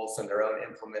tools and their own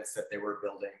implements that they were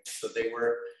building. So they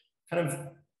were kind of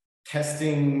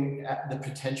testing the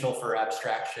potential for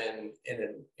abstraction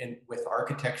with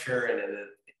architecture and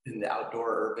in the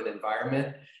outdoor urban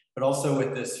environment, but also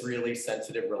with this really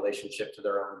sensitive relationship to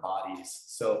their own bodies.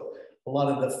 So a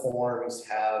lot of the forms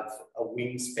have a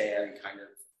wingspan kind of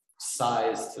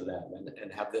size to them,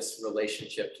 and have this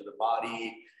relationship to the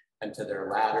body and to their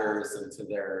ladders and to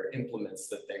their implements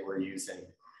that they were using,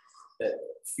 that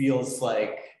feels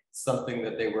like something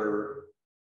that it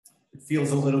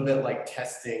feels a little bit like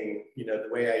testing, you know, the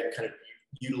way I kind of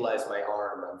utilize my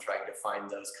arm. I'm trying to find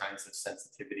those kinds of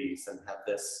sensitivities and have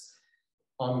this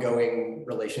ongoing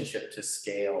relationship to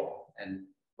scale and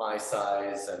my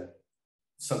size. And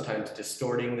sometimes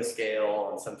distorting the scale,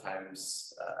 and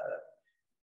sometimes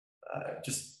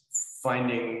just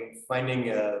finding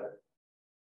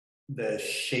the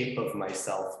shape of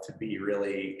myself to be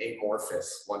really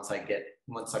amorphous once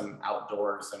I'm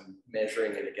outdoors and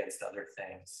measuring it against other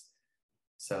things.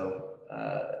 So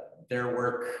their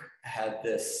work had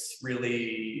this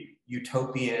really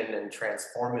utopian and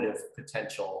transformative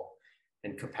potential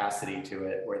and capacity to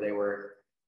it, where they were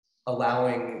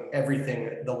allowing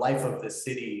everything, the life of the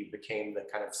city became the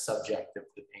kind of subject of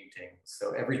the painting.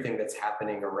 So everything that's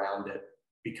happening around it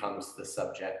becomes the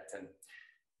subject and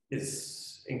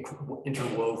is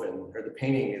interwoven, or the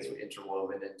painting is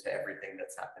interwoven into everything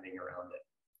that's happening around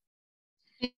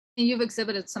it. And you've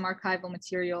exhibited some archival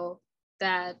material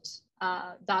that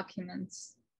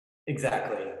documents.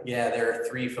 Exactly. Yeah, there are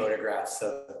 3 photographs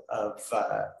of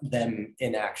them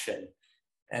in action.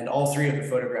 And all 3 of the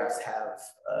photographs have,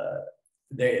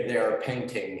 they are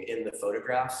painting in the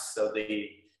photographs. So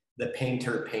the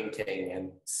painter painting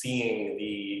and seeing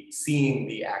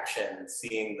the action,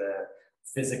 seeing the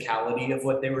physicality of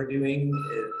what they were doing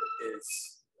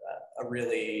is a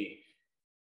really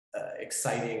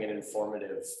exciting and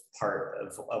informative part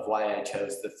of why I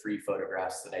chose the 3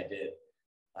 photographs that I did.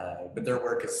 But their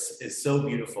work is so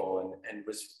beautiful, and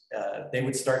was they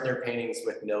would start their paintings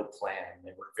with no plan.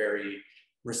 They were very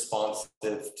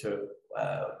responsive to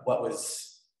what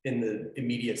was in the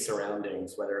immediate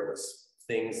surroundings, whether it was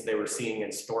things they were seeing in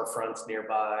storefronts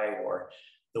nearby, or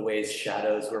the ways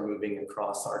shadows were moving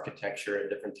across architecture at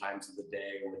different times of the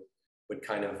day would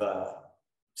kind of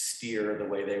steer the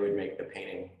way they would make the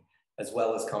painting, as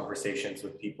well as conversations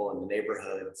with people in the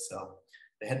neighborhood. So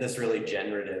they had this really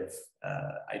generative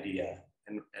idea,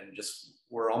 and just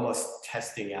were almost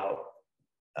testing out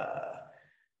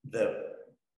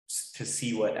to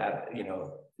see what,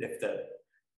 if the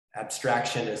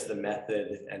abstraction is the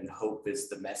method and hope is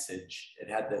the message. It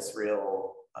had this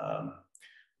real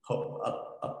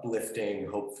uplifting,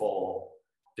 hopeful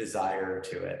desire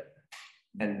to it,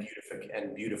 and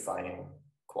beautifying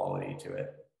quality to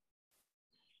it.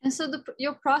 And so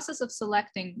your process of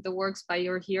selecting the works by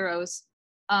your heroes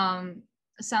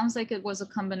sounds like it was a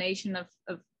combination of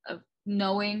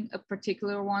knowing a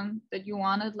particular one that you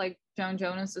wanted, like Joan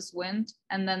Jonas's Wind,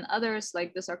 and then others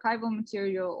like this archival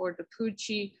material or the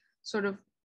Pucci, sort of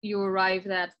you arrived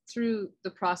at through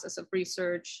the process of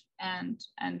research and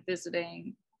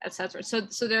visiting, etc.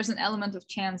 So there's an element of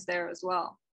chance there as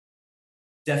well.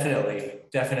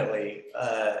 Definitely.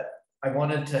 I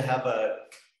wanted to have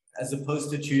as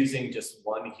opposed to choosing just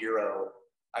one hero,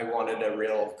 I wanted a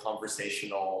real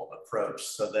conversational approach,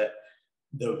 so that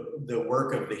the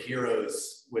work of the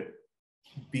heroes would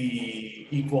be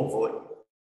equal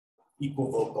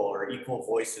vocal or equal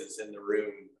voices in the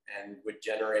room, and would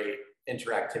generate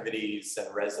interactivities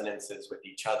and resonances with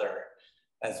each other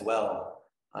as well.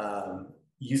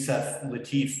 Yusef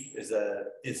Lateef is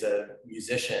a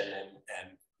musician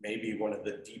and maybe one of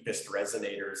the deepest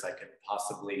resonators I could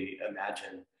possibly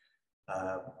imagine.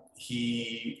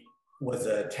 He was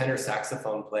a tenor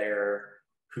saxophone player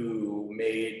who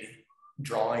made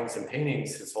drawings and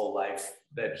paintings his whole life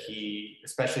that he,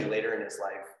 especially later in his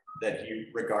life, that he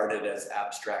regarded as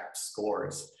abstract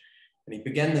scores. And he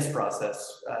began this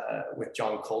process with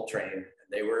John Coltrane.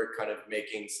 And they were kind of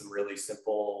making some really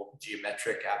simple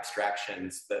geometric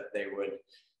abstractions that they would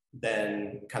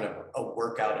then kind of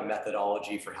work out a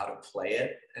methodology for how to play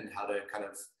it and how to kind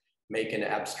of make an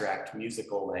abstract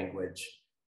musical language.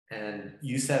 And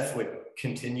Yusef would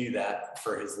continue that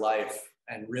for his life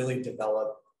and really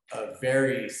develop a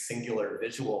very singular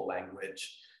visual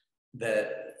language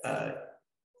that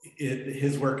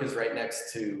his work is right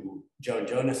next to Joan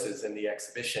Jonas's in the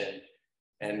exhibition.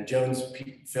 And Joan's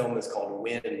film is called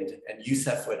Wind, and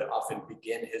Yusef would often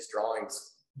begin his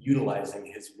drawings utilizing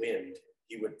his wind.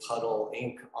 He would puddle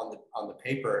ink on the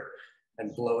paper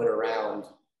and blow it around,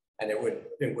 and it would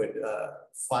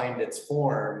find its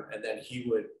form, and then he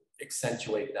would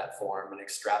accentuate that form and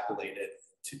extrapolate it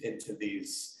into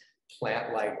these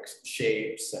plant-like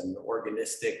shapes and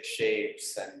organistic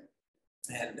shapes, and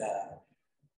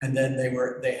then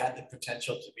they had the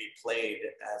potential to be played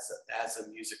as a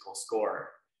musical score.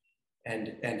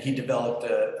 And he developed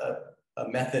a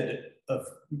method of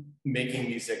making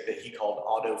music that he called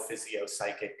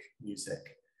autophysio-psychic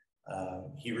music.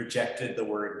 He rejected the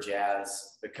word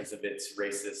jazz because of its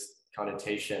racist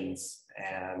connotations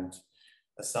and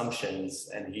assumptions,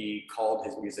 and he called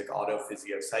his music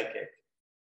autophysio-psychic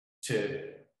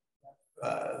to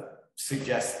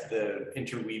suggest the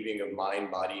interweaving of mind,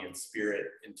 body, and spirit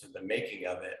into the making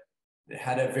of it. It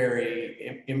had a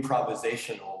very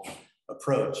improvisational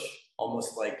approach,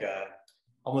 almost like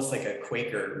almost like a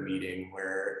Quaker meeting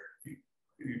where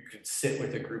you could sit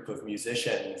with a group of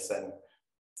musicians, and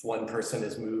if one person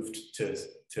is moved to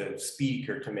speak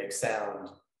or to make sound,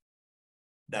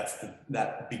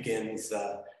 that begins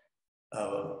a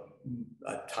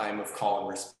time of call and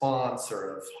response,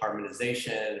 or of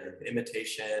harmonization or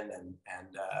imitation,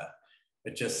 and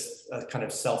it just a kind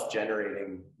of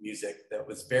self-generating music that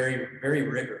was very, very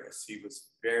rigorous. He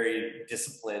was very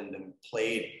disciplined and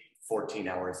played 14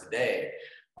 hours a day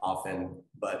often,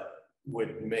 but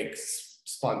would make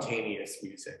spontaneous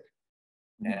music.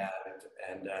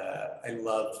 And I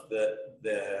loved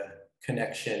the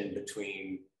connection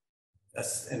between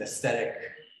an aesthetic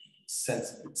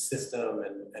system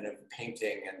and of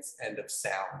painting and of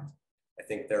sound. I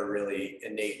think they're really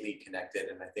innately connected,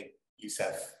 and I think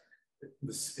Youssef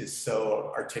is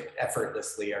so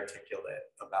effortlessly articulate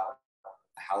about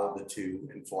how the two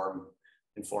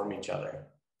inform each other.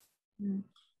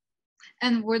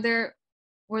 And were there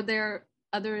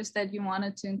others that you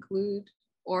wanted to include,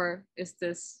 or is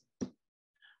this?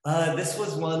 This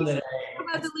was one that How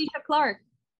about Alicia Clark?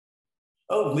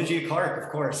 Oh, Lygia Clark, of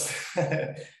course.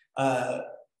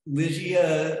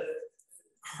 Lygia,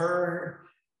 her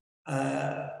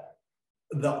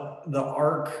the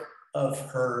arc of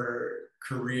her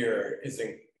career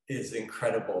is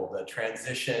incredible. The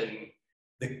transition,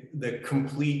 the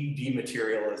complete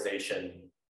dematerialization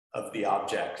of the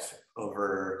object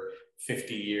over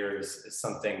 50 years is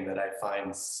something that I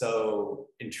find so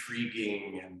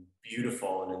intriguing and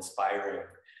beautiful and inspiring.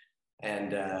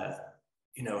 And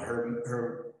you know,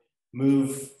 her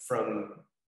move from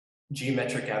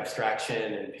geometric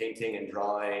abstraction and painting and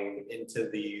drawing into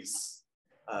these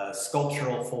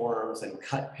sculptural forms and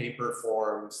cut paper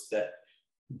forms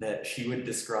that she would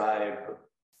describe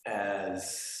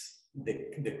as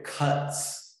the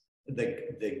cuts,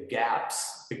 the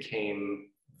gaps became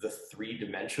the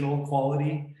three-dimensional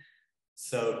quality.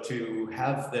 So to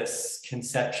have this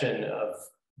conception of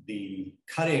the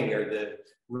cutting or the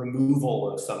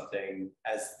removal of something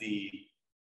as the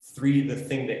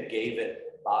thing that gave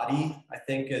it body, I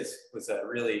think was a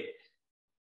really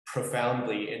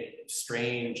profoundly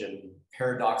strange and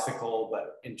paradoxical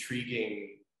but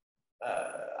intriguing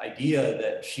idea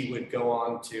that she would go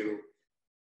on to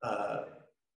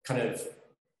kind of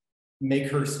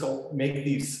make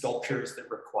these sculptures that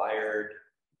required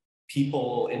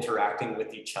people interacting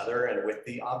with each other and with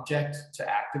the object to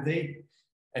activate.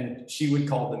 And she would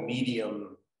call the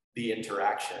medium the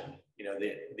interaction, you know,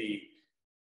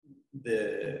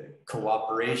 the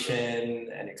cooperation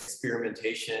and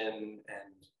experimentation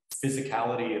and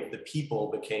physicality of the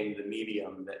people became the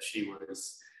medium that she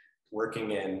was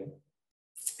working in.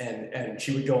 And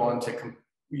she would go on to,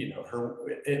 you know,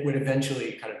 it would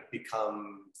eventually kind of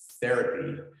become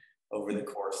therapy over the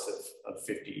course of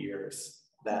 50 years.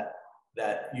 That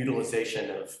utilization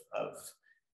of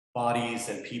bodies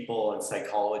and people and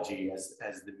psychology as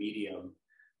the medium.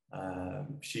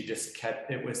 She just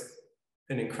kept, it was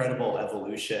an incredible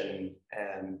evolution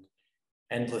and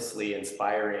endlessly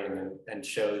inspiring, and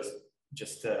shows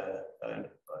just an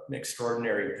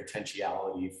extraordinary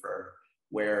potentiality for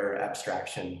where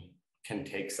abstraction can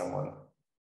take someone.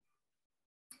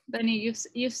 Benny,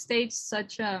 you've staged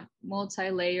such a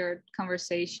multi-layered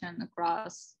conversation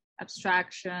across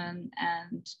abstraction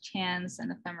and chance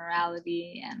and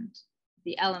ephemerality and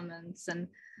the elements and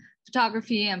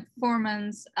photography and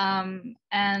performance.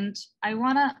 And I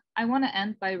wanna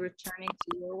end by returning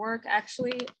to your work.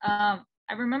 Actually,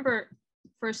 I remember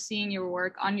first seeing your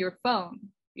work on your phone.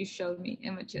 You showed me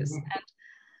images, and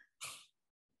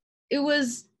it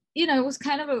was, you know, it was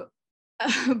kind of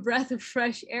a breath of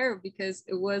fresh air, because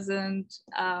it wasn't,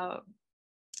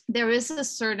 there is a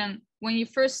certain, when you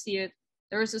first see it,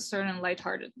 there is a certain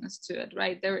lightheartedness to it,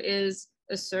 right? There is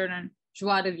a certain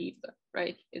joie de vivre,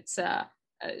 right? It's a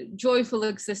joyful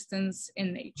existence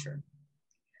in nature.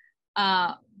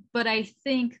 But I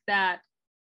think that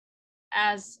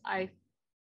as I,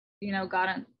 you know,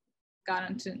 gotten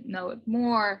to know it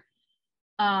more,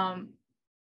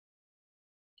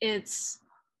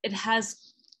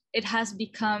 it has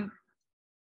become,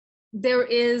 there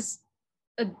is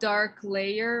a dark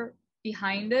layer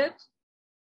behind it,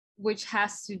 which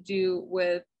has to do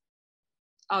with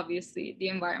obviously the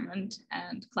environment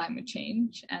and climate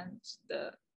change and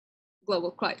the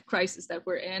global crisis that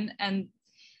we're in. And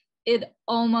it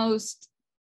almost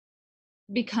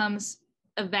becomes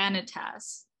a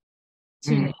vanitas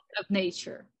of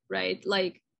nature, right?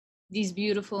 Like these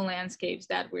beautiful landscapes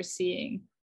that we're seeing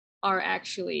are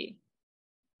actually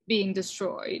being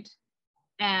destroyed,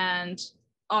 and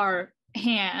our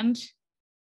hand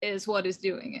is what is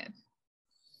doing it.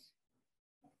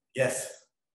 Yes,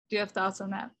 Do you have thoughts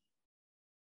on that?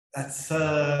 That's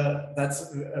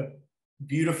a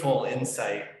beautiful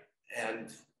insight, and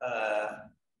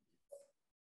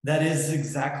that is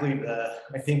exactly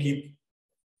I think you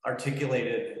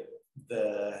articulated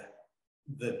the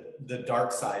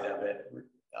dark side of it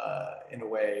in a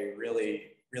way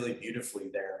really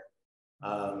beautifully there.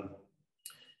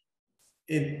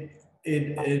 You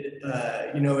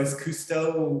know, as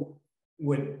Cousteau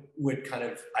would kind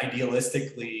of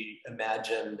idealistically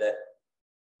imagine that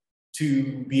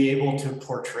to be able to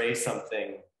portray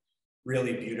something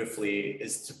really beautifully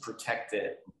is to protect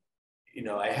it. You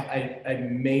know, I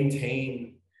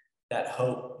maintain that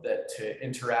hope that to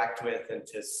interact with and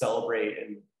to celebrate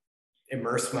and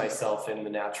immerse myself in the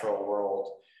natural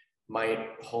world might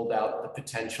hold out the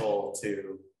potential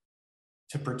to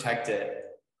protect it.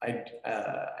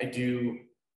 I do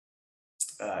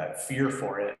fear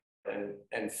for it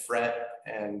and fret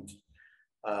and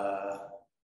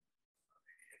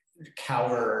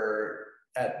cower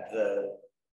at the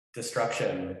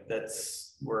destruction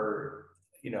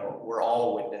we're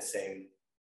all witnessing,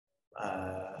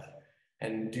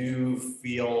 and do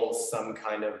feel some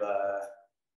kind of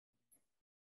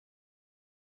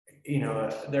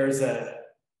there's a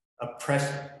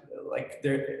pressure, like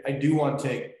there, I do want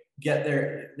to get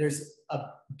there. There's a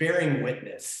bearing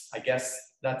witness. I guess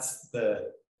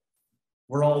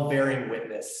we're all bearing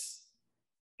witness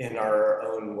in our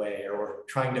own way, or we're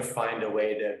trying to find a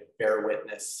way to bear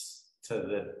witness to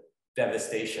the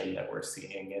devastation that we're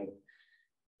seeing. And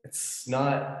it's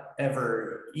not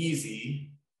ever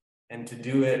easy. And to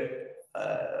do it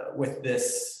with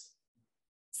this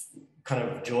kind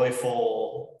of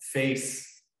joyful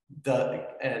face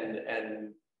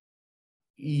and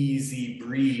easy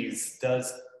breeze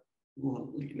does,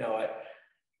 you know,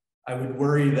 I would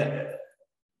worry that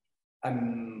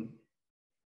I'm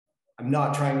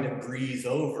not trying to breeze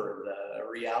over the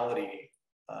reality,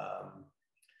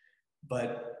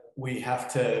 but we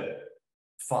have to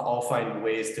all find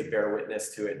ways to bear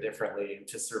witness to it differently and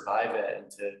to survive it and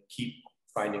to keep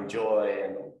finding joy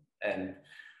and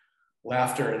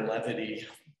laughter and levity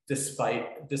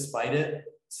despite it.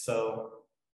 So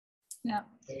yeah,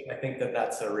 I think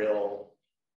that's a really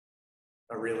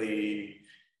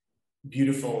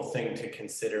beautiful thing to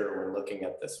consider when looking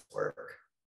at this work.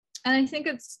 And I think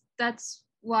that's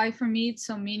why for me it's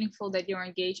so meaningful that your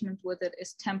engagement with it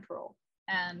is temporal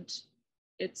and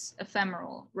it's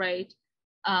ephemeral, right?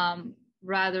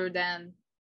 Rather than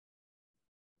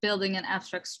building an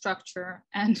abstract structure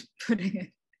and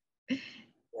putting it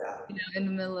in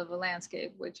the middle of a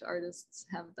landscape, which artists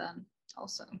have done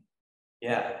also.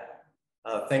 Yeah,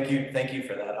 thank you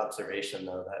for that observation,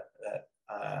 though, that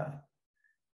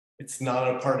it's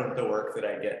not a part of the work that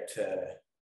I get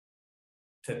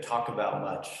to talk about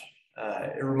much.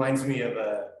 It reminds me of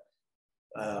a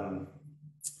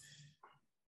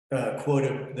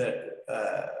quote that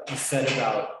was said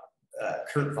about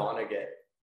Kurt Vonnegut,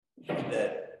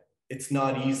 that it's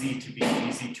not easy to be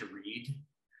easy to read.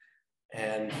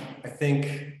 And I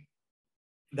think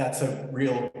that's a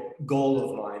real goal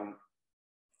of mine,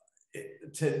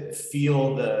 to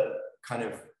feel the kind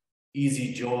of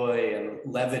easy joy and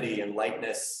levity and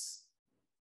lightness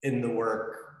in the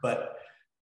work, but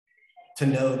to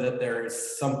know that there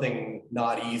is something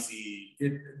not easy,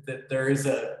 that there's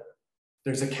a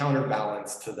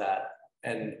counterbalance to that.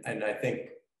 And I think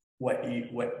what you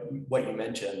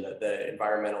mentioned, that the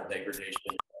environmental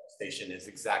degradation station is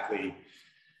exactly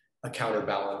a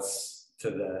counterbalance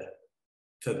to the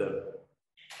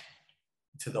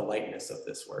lightness of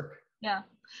this work. Yeah,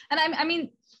 and I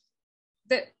mean,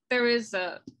 there is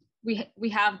we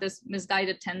have this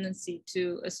misguided tendency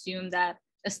to assume that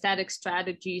aesthetic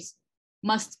strategies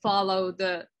must follow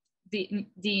the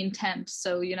intent.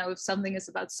 So, you know, if something is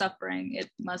about suffering, it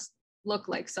must look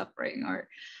like suffering, or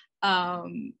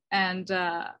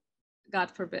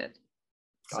God forbid,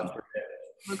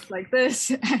 looks like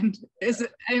this and is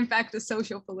in fact a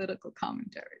social political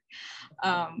commentary.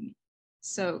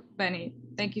 So Benny,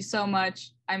 thank you so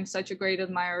much. I'm such a great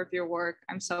admirer of your work.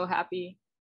 I'm so happy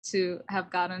to have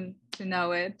gotten to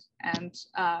know it and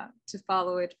to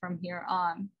follow it from here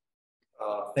on.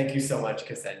 Thank you so much,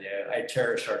 Ksenia. I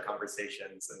cherish our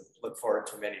conversations and look forward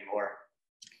to many more.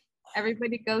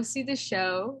 Everybody go see the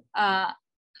show. I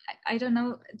don't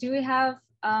know, do we have,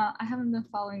 I haven't been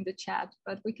following the chat,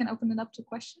 but we can open it up to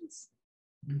questions.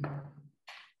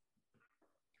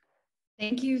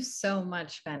 Thank you so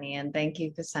much, Benny, and thank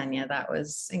you, Ksenia. That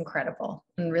was incredible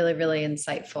and really, really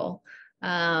insightful.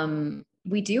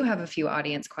 We do have a few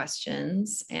audience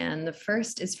questions, and the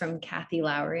first is from Kathy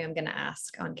Lowry. I'm going to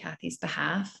ask on Kathy's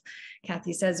behalf.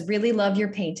 Kathy says, really love your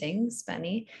paintings,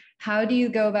 Benny. How do you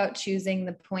go about choosing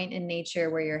the point in nature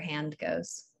where your hand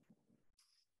goes?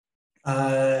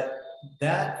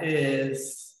 That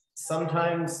is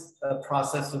sometimes a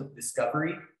process of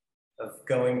discovery, of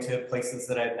going to places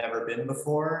that I've never been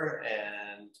before.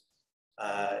 And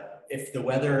if the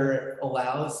weather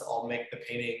allows, I'll make the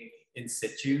painting in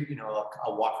situ. You know,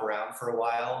 I'll walk around for a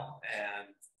while and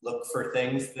look for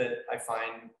things that I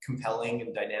find compelling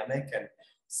and dynamic, and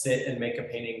sit and make a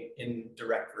painting in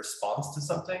direct response to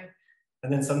something.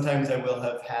 And then sometimes I will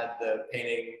have had the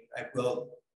painting, I will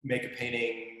make a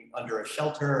painting under a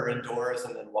shelter or indoors,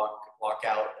 and then walk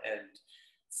out and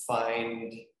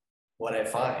find what I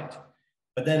find.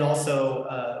 But then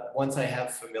also, once I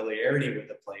have familiarity with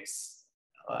the place,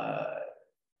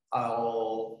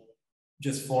 I'll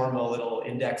just form a little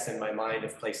index in my mind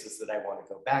of places that I want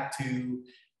to go back to,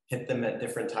 hit them at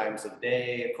different times of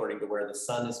day according to where the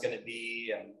sun is going to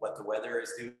be and what the weather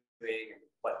is doing,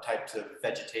 what types of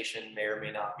vegetation may or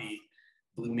may not be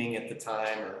blooming at the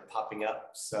time or popping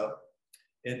up. So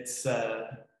it's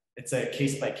a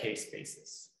case-by-case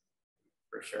basis,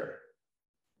 for sure.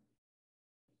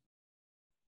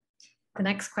 The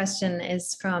next question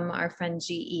is from our friend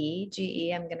GE.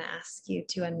 GE, I'm going to ask you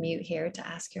to unmute here to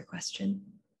ask your question.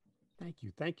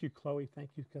 Thank you, Chloe.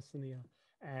 Thank you, Ksenia.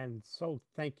 And so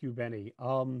thank you, Benny.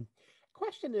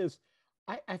 Question is,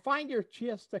 I find your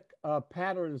chiastic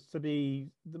patterns to be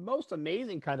the most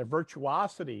amazing kind of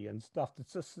virtuosity and stuff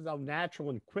that's just so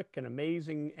natural and quick and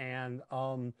amazing, and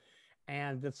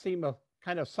that seem to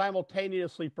kind of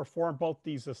simultaneously perform both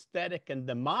these aesthetic and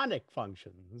demonic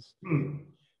functions.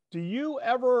 Do you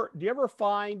ever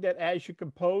find that as you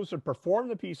compose and perform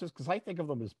the pieces, because I think of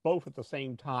them as both at the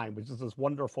same time, which is this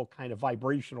wonderful kind of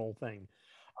vibrational thing,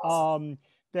 awesome.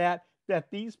 that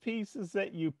these pieces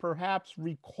that you perhaps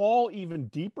recall even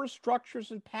deeper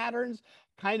structures and patterns,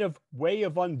 kind of way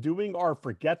of undoing our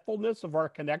forgetfulness of our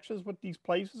connections with these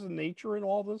places and nature and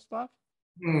all this stuff?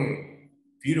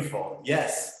 Beautiful.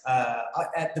 Yes.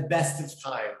 At the best of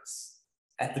times,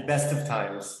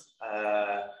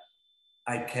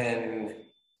 I can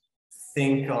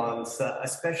think on,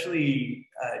 especially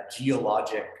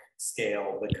geologic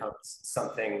scale becomes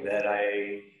something that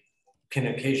I can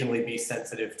occasionally be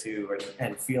sensitive to,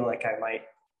 and feel like I might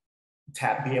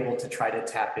be able to try to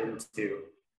tap into.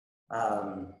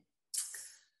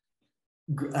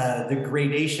 The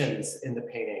gradations in the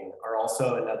painting are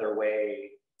also another way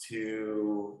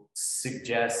to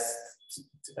suggest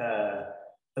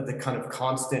the kind of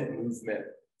constant movement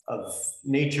of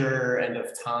nature and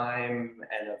of time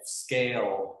and of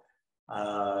scale.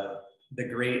 The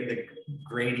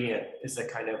gradient is a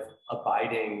kind of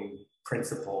abiding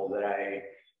principle that I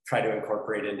try to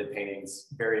incorporate into paintings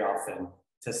very often.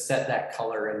 To set that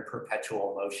color in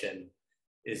perpetual motion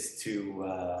is to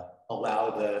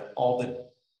allow all the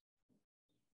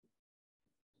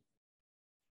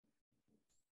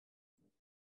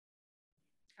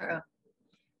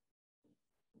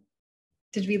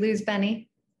Did we lose Benny?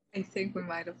 I think we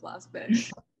might have lost Benny.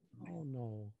 Oh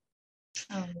no.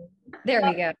 Oh, there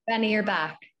we go. Benny, you're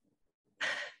back.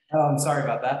 Oh, I'm sorry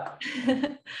about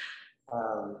that.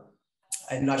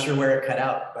 I'm not sure where it cut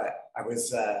out, but I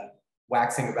was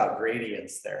waxing about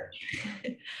gradients there.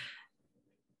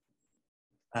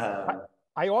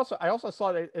 I also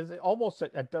saw it as almost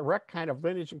a direct kind of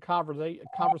lineage and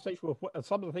conversation with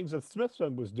some of the things that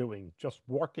Smithson was doing, just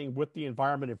working with the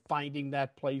environment and finding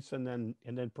that place and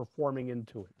then performing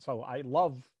into it. So I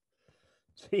love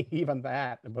seeing even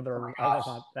that, whether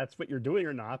that's what you're doing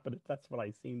or not, but that's what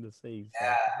I seem to see.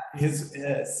 So.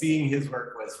 Yeah, seeing his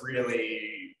work was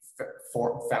really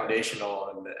foundational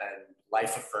and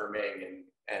life affirming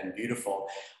and beautiful.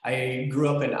 I grew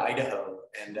up in Idaho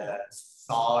and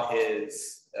saw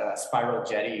his spiral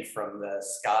jetty from the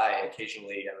sky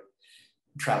occasionally. I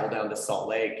would travel down to Salt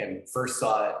Lake and first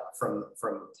saw it from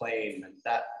a plane, and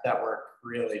that work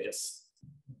really just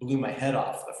blew my head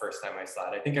off the first time I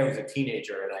saw it. I think I was a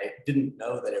teenager and I didn't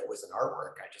know that it was an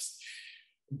artwork. I just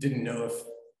didn't know if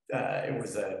it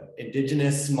was an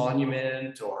indigenous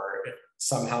monument or if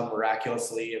somehow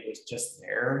miraculously it was just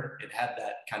there. It had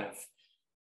that kind of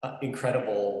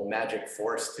incredible magic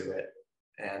force to it.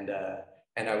 And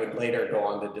I would later go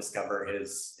on to discover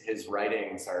his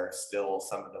writings are still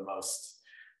some of the most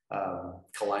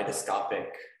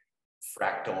kaleidoscopic,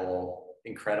 fractal,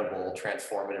 incredible,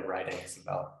 transformative writings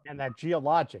about. And that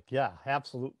geologic, yeah,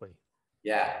 absolutely.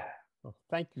 Yeah. Well,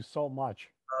 thank you so much.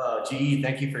 GE,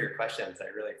 thank you for your questions. I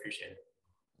really appreciate it.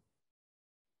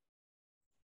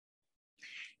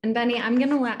 And Benny, I'm going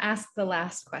to ask the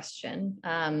last question.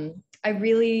 I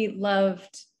really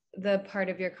loved the part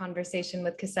of your conversation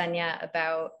with Ksenia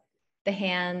about the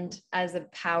hand as a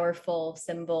powerful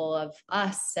symbol of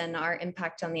us and our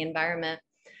impact on the environment.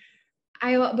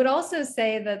 I would also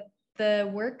say that the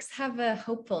works have a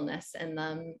hopefulness in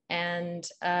them and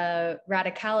a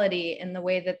radicality in the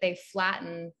way that they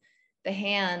flatten the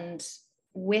hand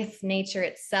with nature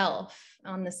itself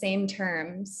on the same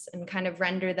terms and kind of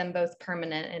render them both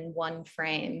permanent in one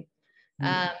frame.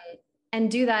 And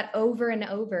do that over and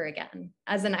over again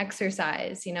as an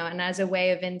exercise, you know, and as a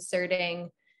way of inserting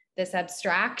this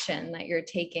abstraction that you're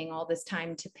taking all this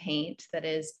time to paint, that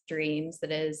is dreams,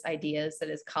 that is ideas, that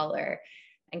is color,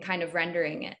 and kind of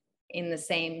rendering it in the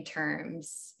same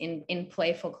terms in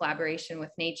playful collaboration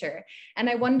with nature. And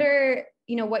I wonder,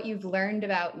 you know, what you've learned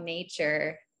about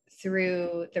nature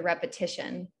through the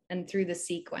repetition and through the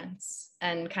sequence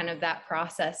and kind of that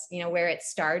process, you know, where it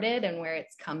started and where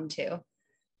it's come to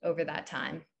over that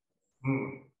time.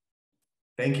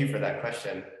 Thank you for that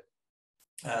question.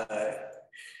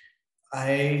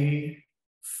 I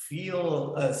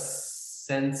feel a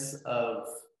sense of,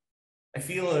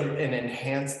 an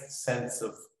enhanced sense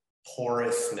of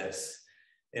porousness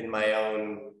in my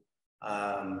own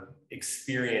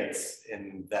experience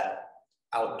in that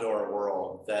outdoor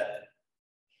world, that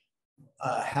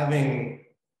having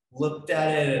looked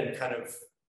at it and kind of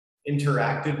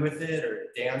interacted with it or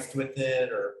danced with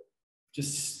it or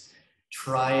just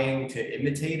trying to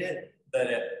imitate it, that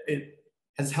it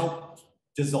has helped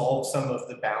dissolve some of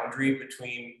the boundary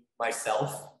between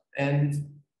myself and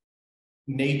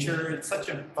nature. It's such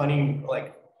a funny,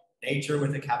 like, nature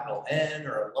with a capital N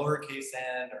or a lowercase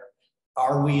n, or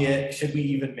are we it? Should we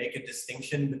even make a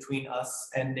distinction between us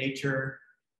and nature?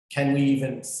 Can we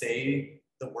even say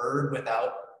the word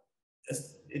without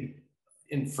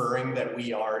inferring that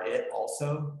we are it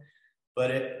also?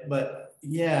 But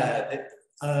yeah,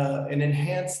 an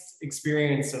enhanced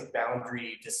experience of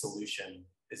boundary dissolution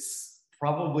is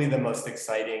probably the most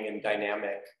exciting and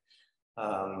dynamic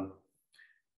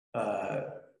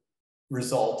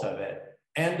result of it.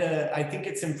 And I think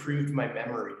it's improved my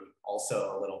memory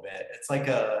also a little bit. It's like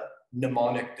a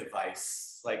mnemonic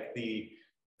device, like the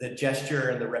gesture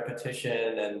and the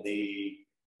repetition and the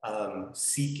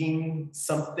seeking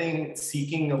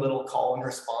a little call and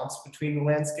response between the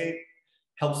landscape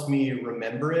helps me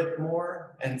remember it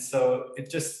more. And so it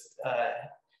just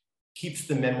keeps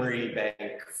the memory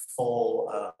bank full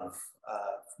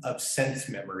of sense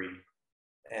memory.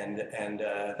 And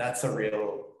that's a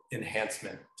real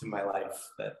enhancement to my life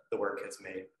that the work has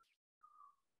made.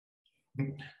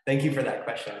 Thank you for that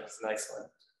question. It's a nice one.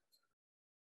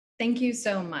 Thank you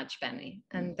so much, Benny.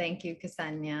 And thank you,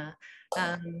 Ksenia.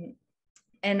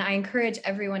 And I encourage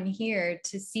everyone here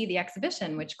to see the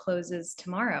exhibition, which closes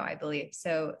tomorrow, I believe.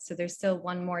 So there's still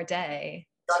one more day.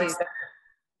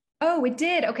 Oh, it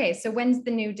did. Okay, so when's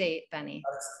the new date, Benny?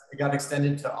 It got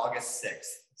extended to August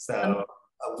 6th. So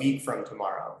a week from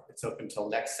tomorrow. It's open till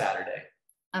next Saturday.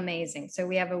 Amazing. So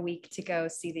we have a week to go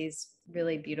see these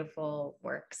really beautiful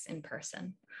works in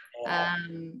person. Yeah.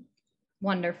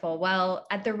 Wonderful. Well,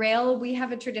 at the Rail, we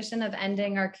have a tradition of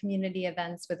ending our community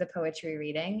events with a poetry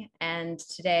reading. And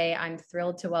today I'm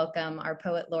thrilled to welcome our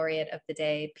poet laureate of the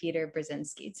day, Peter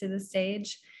Burzynski, to the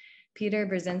stage. Peter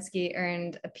Burzynski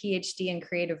earned a PhD in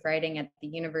creative writing at the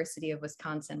University of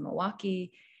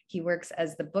Wisconsin-Milwaukee. He works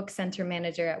as the book center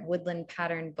manager at Woodland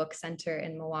Pattern Book Center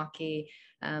in Milwaukee.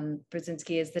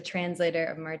 Burzynski is the translator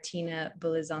of Martina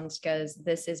Bolizonska's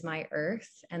This Is My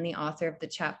Earth and the author of the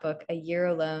chapbook A Year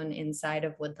Alone Inside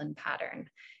of Woodland Pattern.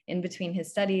 In between his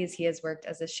studies, he has worked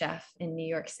as a chef in New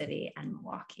York City and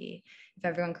Milwaukee. If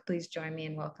everyone could please join me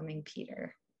in welcoming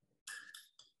Peter.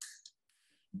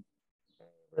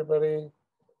 Everybody.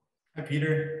 Hi,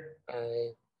 Peter.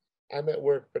 I'm at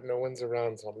work, but no one's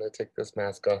around, so I'm going to take this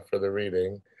mask off for the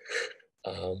reading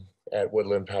at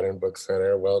Woodland Pattern Book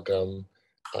Center. Welcome.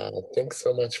 Thanks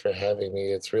so much for having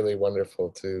me. It's really wonderful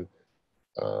to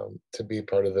be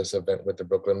part of this event with the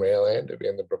Brooklyn Rail and to be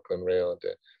in the Brooklyn Rail and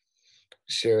to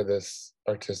share this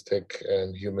artistic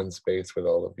and human space with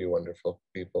all of you wonderful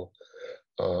people.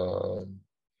 All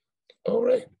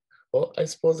right. Well, I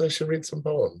suppose I should read some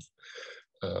poems.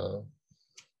 All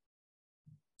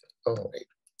right.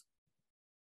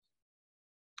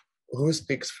 Who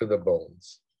speaks for the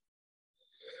bones?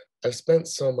 I've spent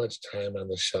so much time on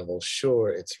the shovel. Sure,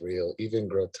 it's real, even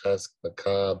grotesque,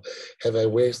 macabre. Have I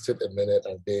wasted a minute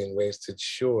on being wasted?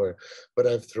 Sure, but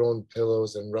I've thrown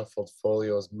pillows and ruffled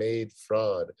folios, made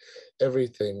fraud.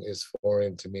 Everything is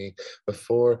foreign to me.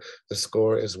 Before the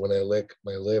score is when I lick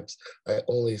my lips. I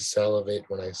only salivate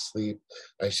when I sleep.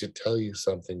 I should tell you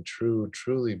something true,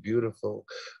 truly beautiful.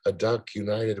 A duck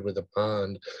united with a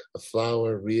pond, a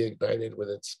flower reignited with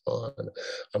its spawn.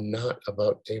 I'm not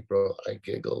about April. I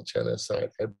giggle,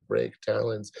 genocide. I break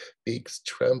talons, beaks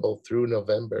tremble through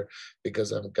November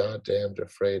because I'm goddamned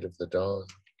afraid of the dawn.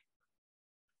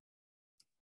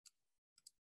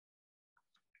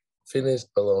 Finished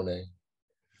bologna.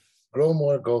 Grow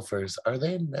more gophers. Are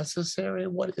they necessary?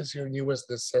 What is your newest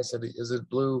necessity? Is it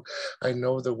blue? I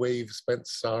know the way you've spent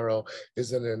sorrow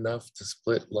isn't enough to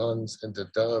split lungs into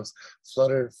doves.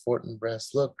 Fluttered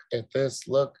Fortinbreast. Look at this.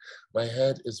 Look, my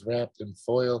head is wrapped in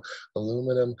foil,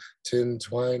 aluminum, tin,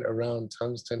 twine around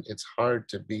tungsten. It's hard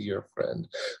to be your friend.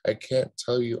 I can't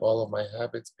tell you all of my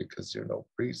habits because you're no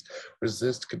priest.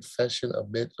 Resist confession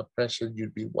amid oppression.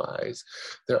 You'd be wise.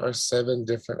 There are 7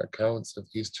 different accounts of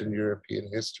Eastern European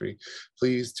history.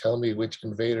 Please tell me which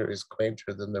invader is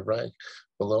quainter than the Reich.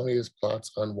 Bologna's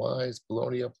plots unwise.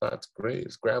 Bologna plots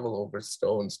graves. Gravel over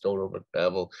stone, stone over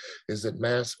gravel. Is it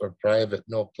mass or private?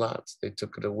 No plots. They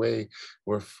took it away.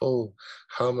 We're full.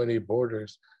 How many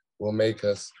borders will make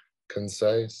us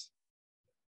concise?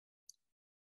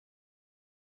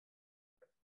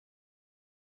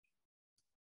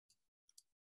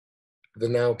 The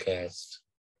nowcast.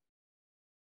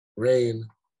 Rain.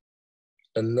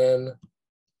 And then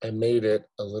I made it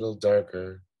a little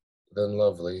darker than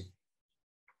lovely.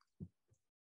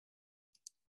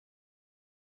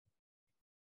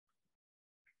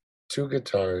 Two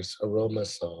guitars, aroma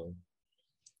song.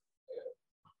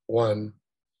 1.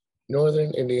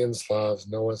 Northern Indian Slavs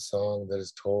know a song that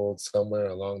is told somewhere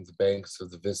along the banks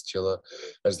of the Vistula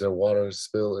as their waters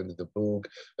spill into the Bug,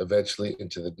 eventually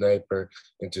into the Dnieper,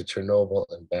 into Chernobyl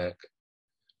and back.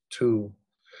 2.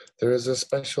 There is a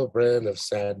special brand of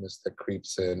sadness that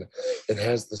creeps in. It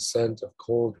has the scent of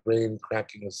cold rain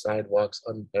cracking the sidewalks,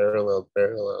 unparalleled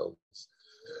parallels.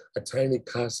 A tiny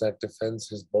Cossack defends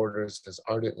his borders as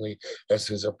ardently as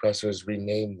his oppressors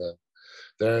rename them.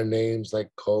 There are names like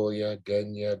Kolya,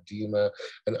 Genya, Dima,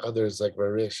 and others like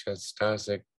Varisha,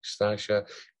 Stasik, Stasha,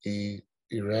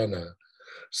 Irena.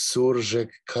 Surjik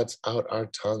cuts out our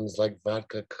tongues like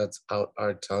vodka cuts out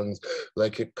our tongues,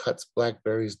 like it cuts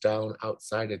blackberries down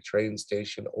outside a train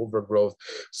station overgrowth,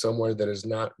 somewhere that is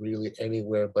not really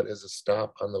anywhere but is a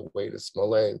stop on the way to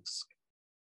Smolensk.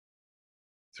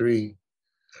 3.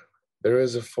 There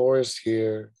is a forest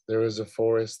here, there is a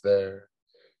forest there.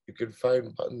 You can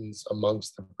find buttons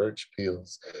amongst the birch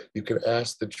peels. You can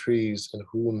ask the trees in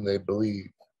whom they believe.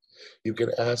 You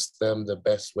can ask them the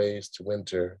best ways to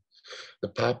winter. The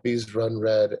poppies run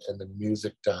red and the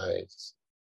music dies.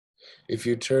 If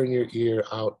you turn your ear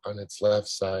out on its left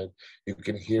side, you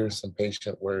can hear some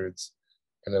patient words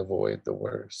and avoid the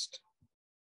worst.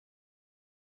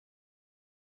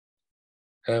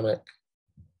 Hammock.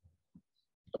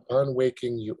 Upon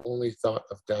waking, you only thought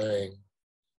of dying.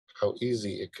 How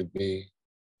easy it could be.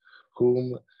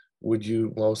 Whom would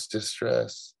you most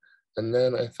distress? And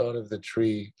then I thought of the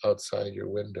tree outside your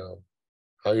window,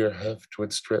 how your heft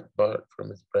would strip bark from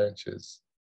its branches,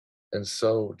 and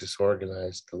so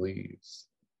disorganize the leaves.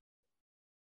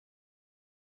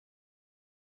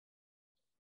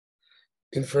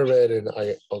 Infrared and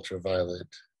ultraviolet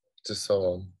to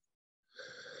Psalm.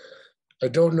 I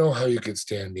don't know how you could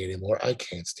stand me anymore. I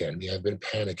can't stand me. I've been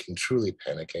panicking, truly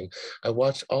panicking. I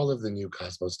watched all of the new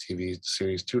Cosmos TV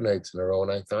series 2 nights in a row,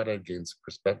 and I thought I'd gain some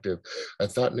perspective. I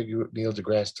thought Neil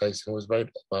deGrasse Tyson was right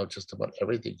about just about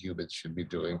everything humans should be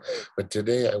doing. But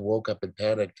today I woke up and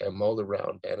panicked. I mulled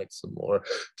around, panicked some more,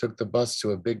 took the bus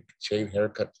to a big chain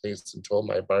haircut place and told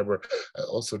my barber I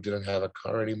also didn't have a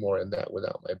car anymore, and that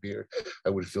without my beard,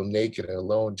 I would feel naked and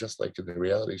alone, just like in the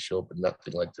reality show, but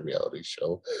nothing like the reality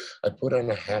show. I put on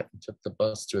a hat and took the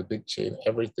bus to a big chain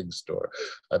everything store.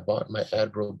 I bought my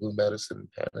Admiral Blue medicine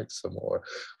and panicked some more.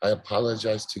 I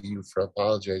apologized to you for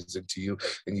apologizing to you,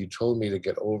 and you told me to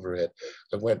get over it.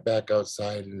 I went back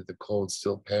outside into the cold,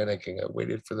 still panicking. I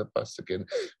waited for the bus again,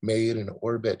 made an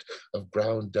orbit of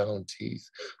ground down teeth.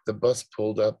 The bus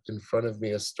pulled up in front of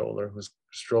me, a stroller whose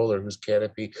stroller whose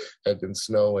canopy had been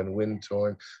snow and wind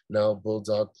torn, now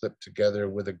bulldog clipped together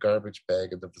with a garbage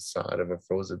bag in the facade of a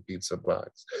frozen pizza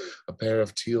box. A pair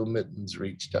of teal mittens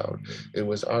reached out. It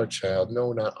was our child,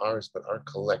 no, not ours, but our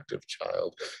collective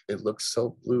child. It looked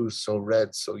so blue, so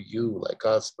red, so you, like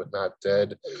us, but not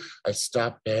dead. I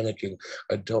stopped panicking.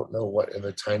 I don't know what in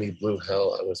the tiny blue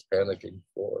hell I was panicking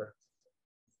for.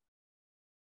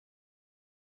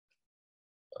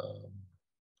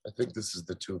 I think this is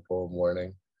the 2-poem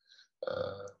warning,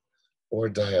 or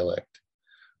dialect.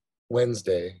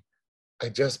 Wednesday, I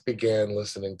just began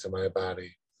listening to my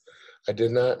body. I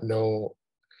did not know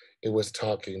it was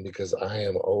talking because I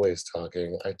am always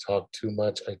talking. I talk too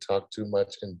much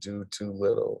and do too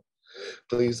little.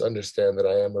 Please understand that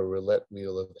I am a roulette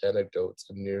wheel of anecdotes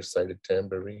and nearsighted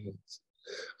tambourines.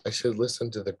 I should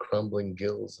listen to the crumbling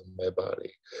gills of my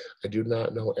body. I do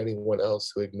not know anyone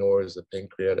else who ignores a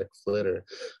pancreatic flitter.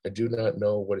 I do not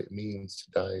know what it means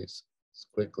to die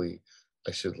quickly.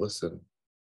 I should listen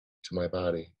to my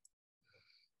body.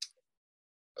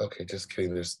 Okay, just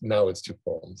kidding. Now it's 2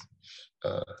 poems.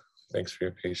 Thanks for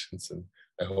your patience, and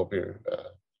I hope you're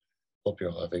all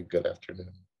having a good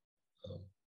afternoon.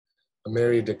 A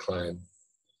merry decline.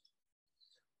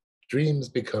 Dreams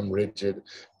become rigid.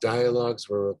 Dialogues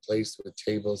were replaced with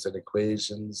tables and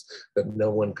equations that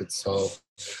no one could solve.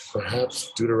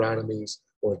 Perhaps Deuteronomies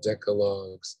or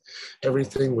decalogues.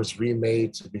 Everything was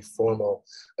remade to be formal,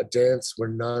 a dance where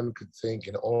none could think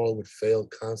and all would fail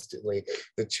constantly,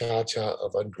 the cha-cha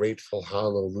of ungrateful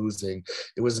hollow losing.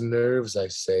 It was nerves, I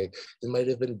say. It might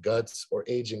have been guts or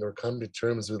aging or come to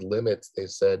terms with limits, they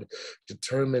said.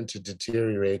 Determined to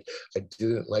deteriorate, I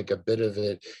didn't like a bit of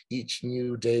it. Each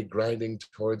new day grinding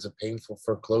towards a painful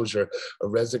foreclosure, a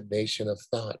resignation of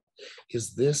thought.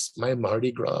 Is this my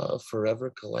Mardi Gras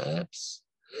forever collapse?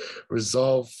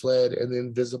 Resolve fled, and the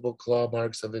invisible claw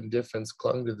marks of indifference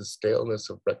clung to the staleness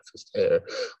of breakfast air,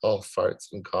 all farts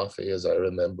and coffee as I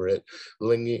remember it,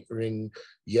 lingering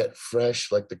yet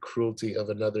fresh like the cruelty of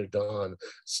another dawn,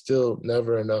 still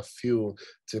never enough fuel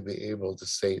to be able to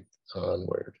sate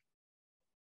onward.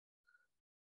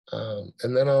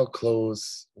 And then I'll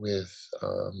close with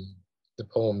the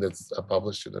poem that's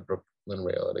published in the Brooklyn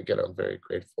Rail, and again, I'm very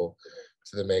grateful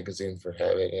to the magazine for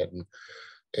having it. And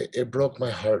it broke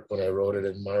my heart when I wrote it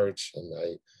in March,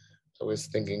 and I was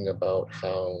thinking about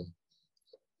how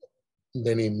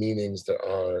many meanings there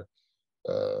are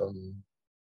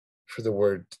for the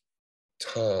word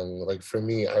tongue. Like for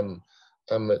me, I'm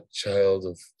a child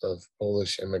of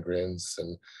Polish immigrants,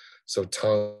 and so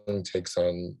tongue takes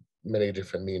on many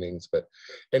different meanings. But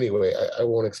anyway, I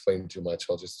won't explain too much.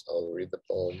 I'll read the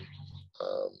poem,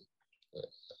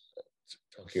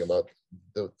 talking about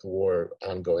the war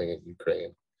ongoing in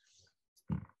Ukraine.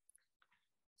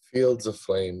 Fields of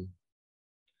flame.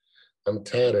 I'm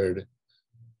tattered.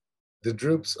 The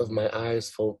droops of my eyes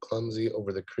fold clumsy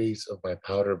over the crease of my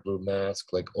powder blue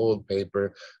mask like old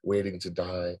paper waiting to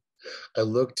die. I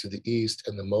look to the east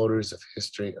and the motors of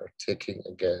history are ticking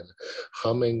again.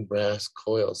 Humming brass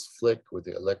coils flick with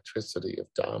the electricity of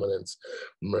dominance.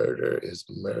 Murder is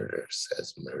murder,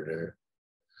 says murder.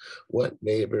 What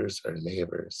neighbors are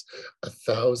neighbors?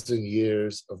 1,000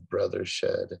 years of brother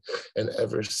shed, and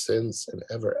ever since and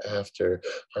ever after,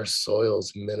 our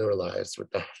soils mineralized with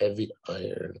the heavy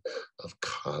iron of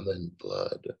common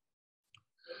blood.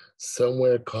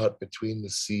 Somewhere caught between the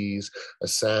seas, a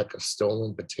sack of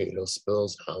stolen potatoes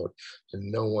spills out,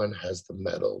 and no one has the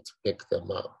mettle to pick them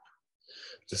up.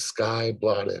 The sky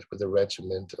blotted with a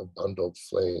regiment of bundled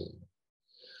flame.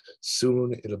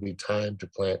 Soon it'll be time to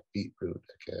plant beetroot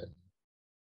again.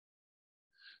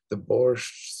 The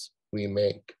borschts we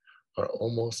make are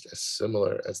almost as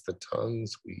similar as the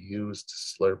tongues we use to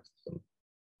slurp them.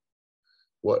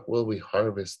 What will we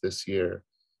harvest this year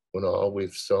when all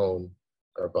we've sown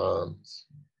are bombs?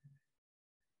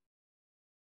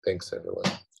 Thanks,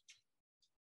 everyone.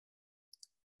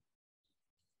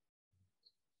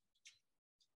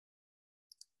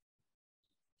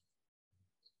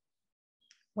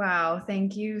 Wow,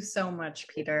 thank you so much,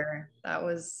 Peter. That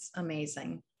was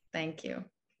amazing. Thank you.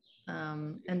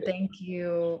 And thank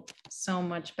you so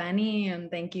much, Benny,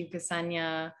 and thank you,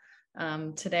 Ksenia.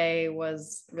 Today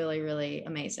was really, really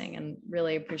amazing and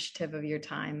really appreciative of your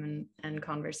time and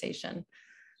conversation.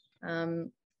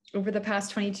 Over the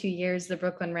past 22 years, the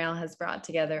Brooklyn Rail has brought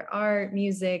together art,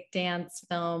 music, dance,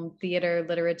 film, theater,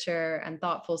 literature, and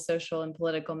thoughtful social and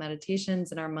political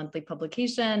meditations in our monthly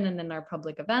publication and in our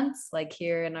public events, like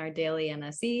here in our daily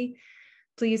NSE.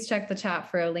 Please check the chat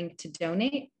for a link to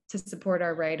donate to support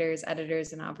our writers,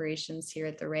 editors, and operations here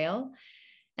at the Rail.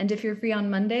 And if you're free on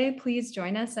Monday, please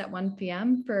join us at 1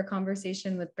 p.m. for a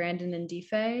conversation with Brandon and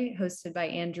Dife, hosted by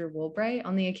Andrew Woolbright,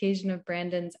 on the occasion of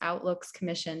Brandon's Outlooks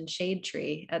Commission Shade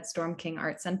Tree at Storm King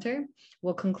Art Center.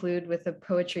 We'll conclude with a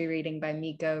poetry reading by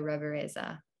Miko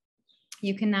Revereza.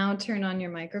 You can now turn on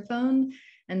your microphone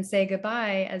and say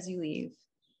goodbye as you leave.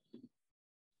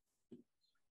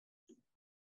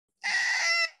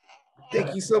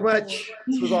 Thank you so much.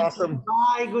 This was awesome.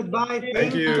 Bye, goodbye.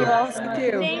 Thank you. Thank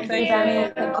you. Thank Thank you. you,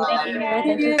 Benny. Thank you, Peter.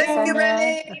 Thank you, Thank you, Ksenia.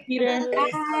 Benny.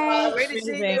 Peter. Great to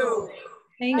see you.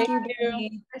 Thank you, you.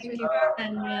 Benny. Thank you,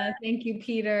 Ksenia. Thank you,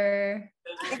 Peter.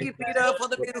 Thank you, Peter, for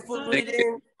the beautiful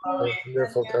reading.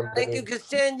 Wonderful company. Thank you,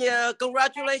 Ksenia.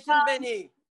 Congratulations, Benny.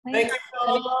 Thank you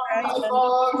so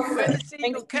much. Great to see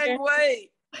you. Can't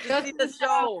wait to see the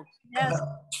show. Yes.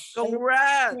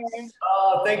 Congrats.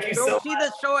 Oh, thank you so Go much. see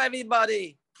the show,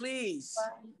 everybody. Please.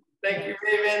 Thank you,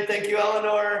 Raven. Thank you,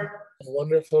 Eleanor.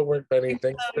 Wonderful work, Benny.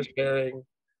 Thanks for sharing.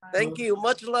 Thank you.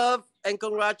 Much love and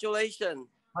congratulations.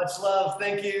 Much love.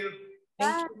 Thank you.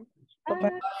 Bye.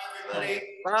 Bye, everybody.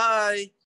 Bye.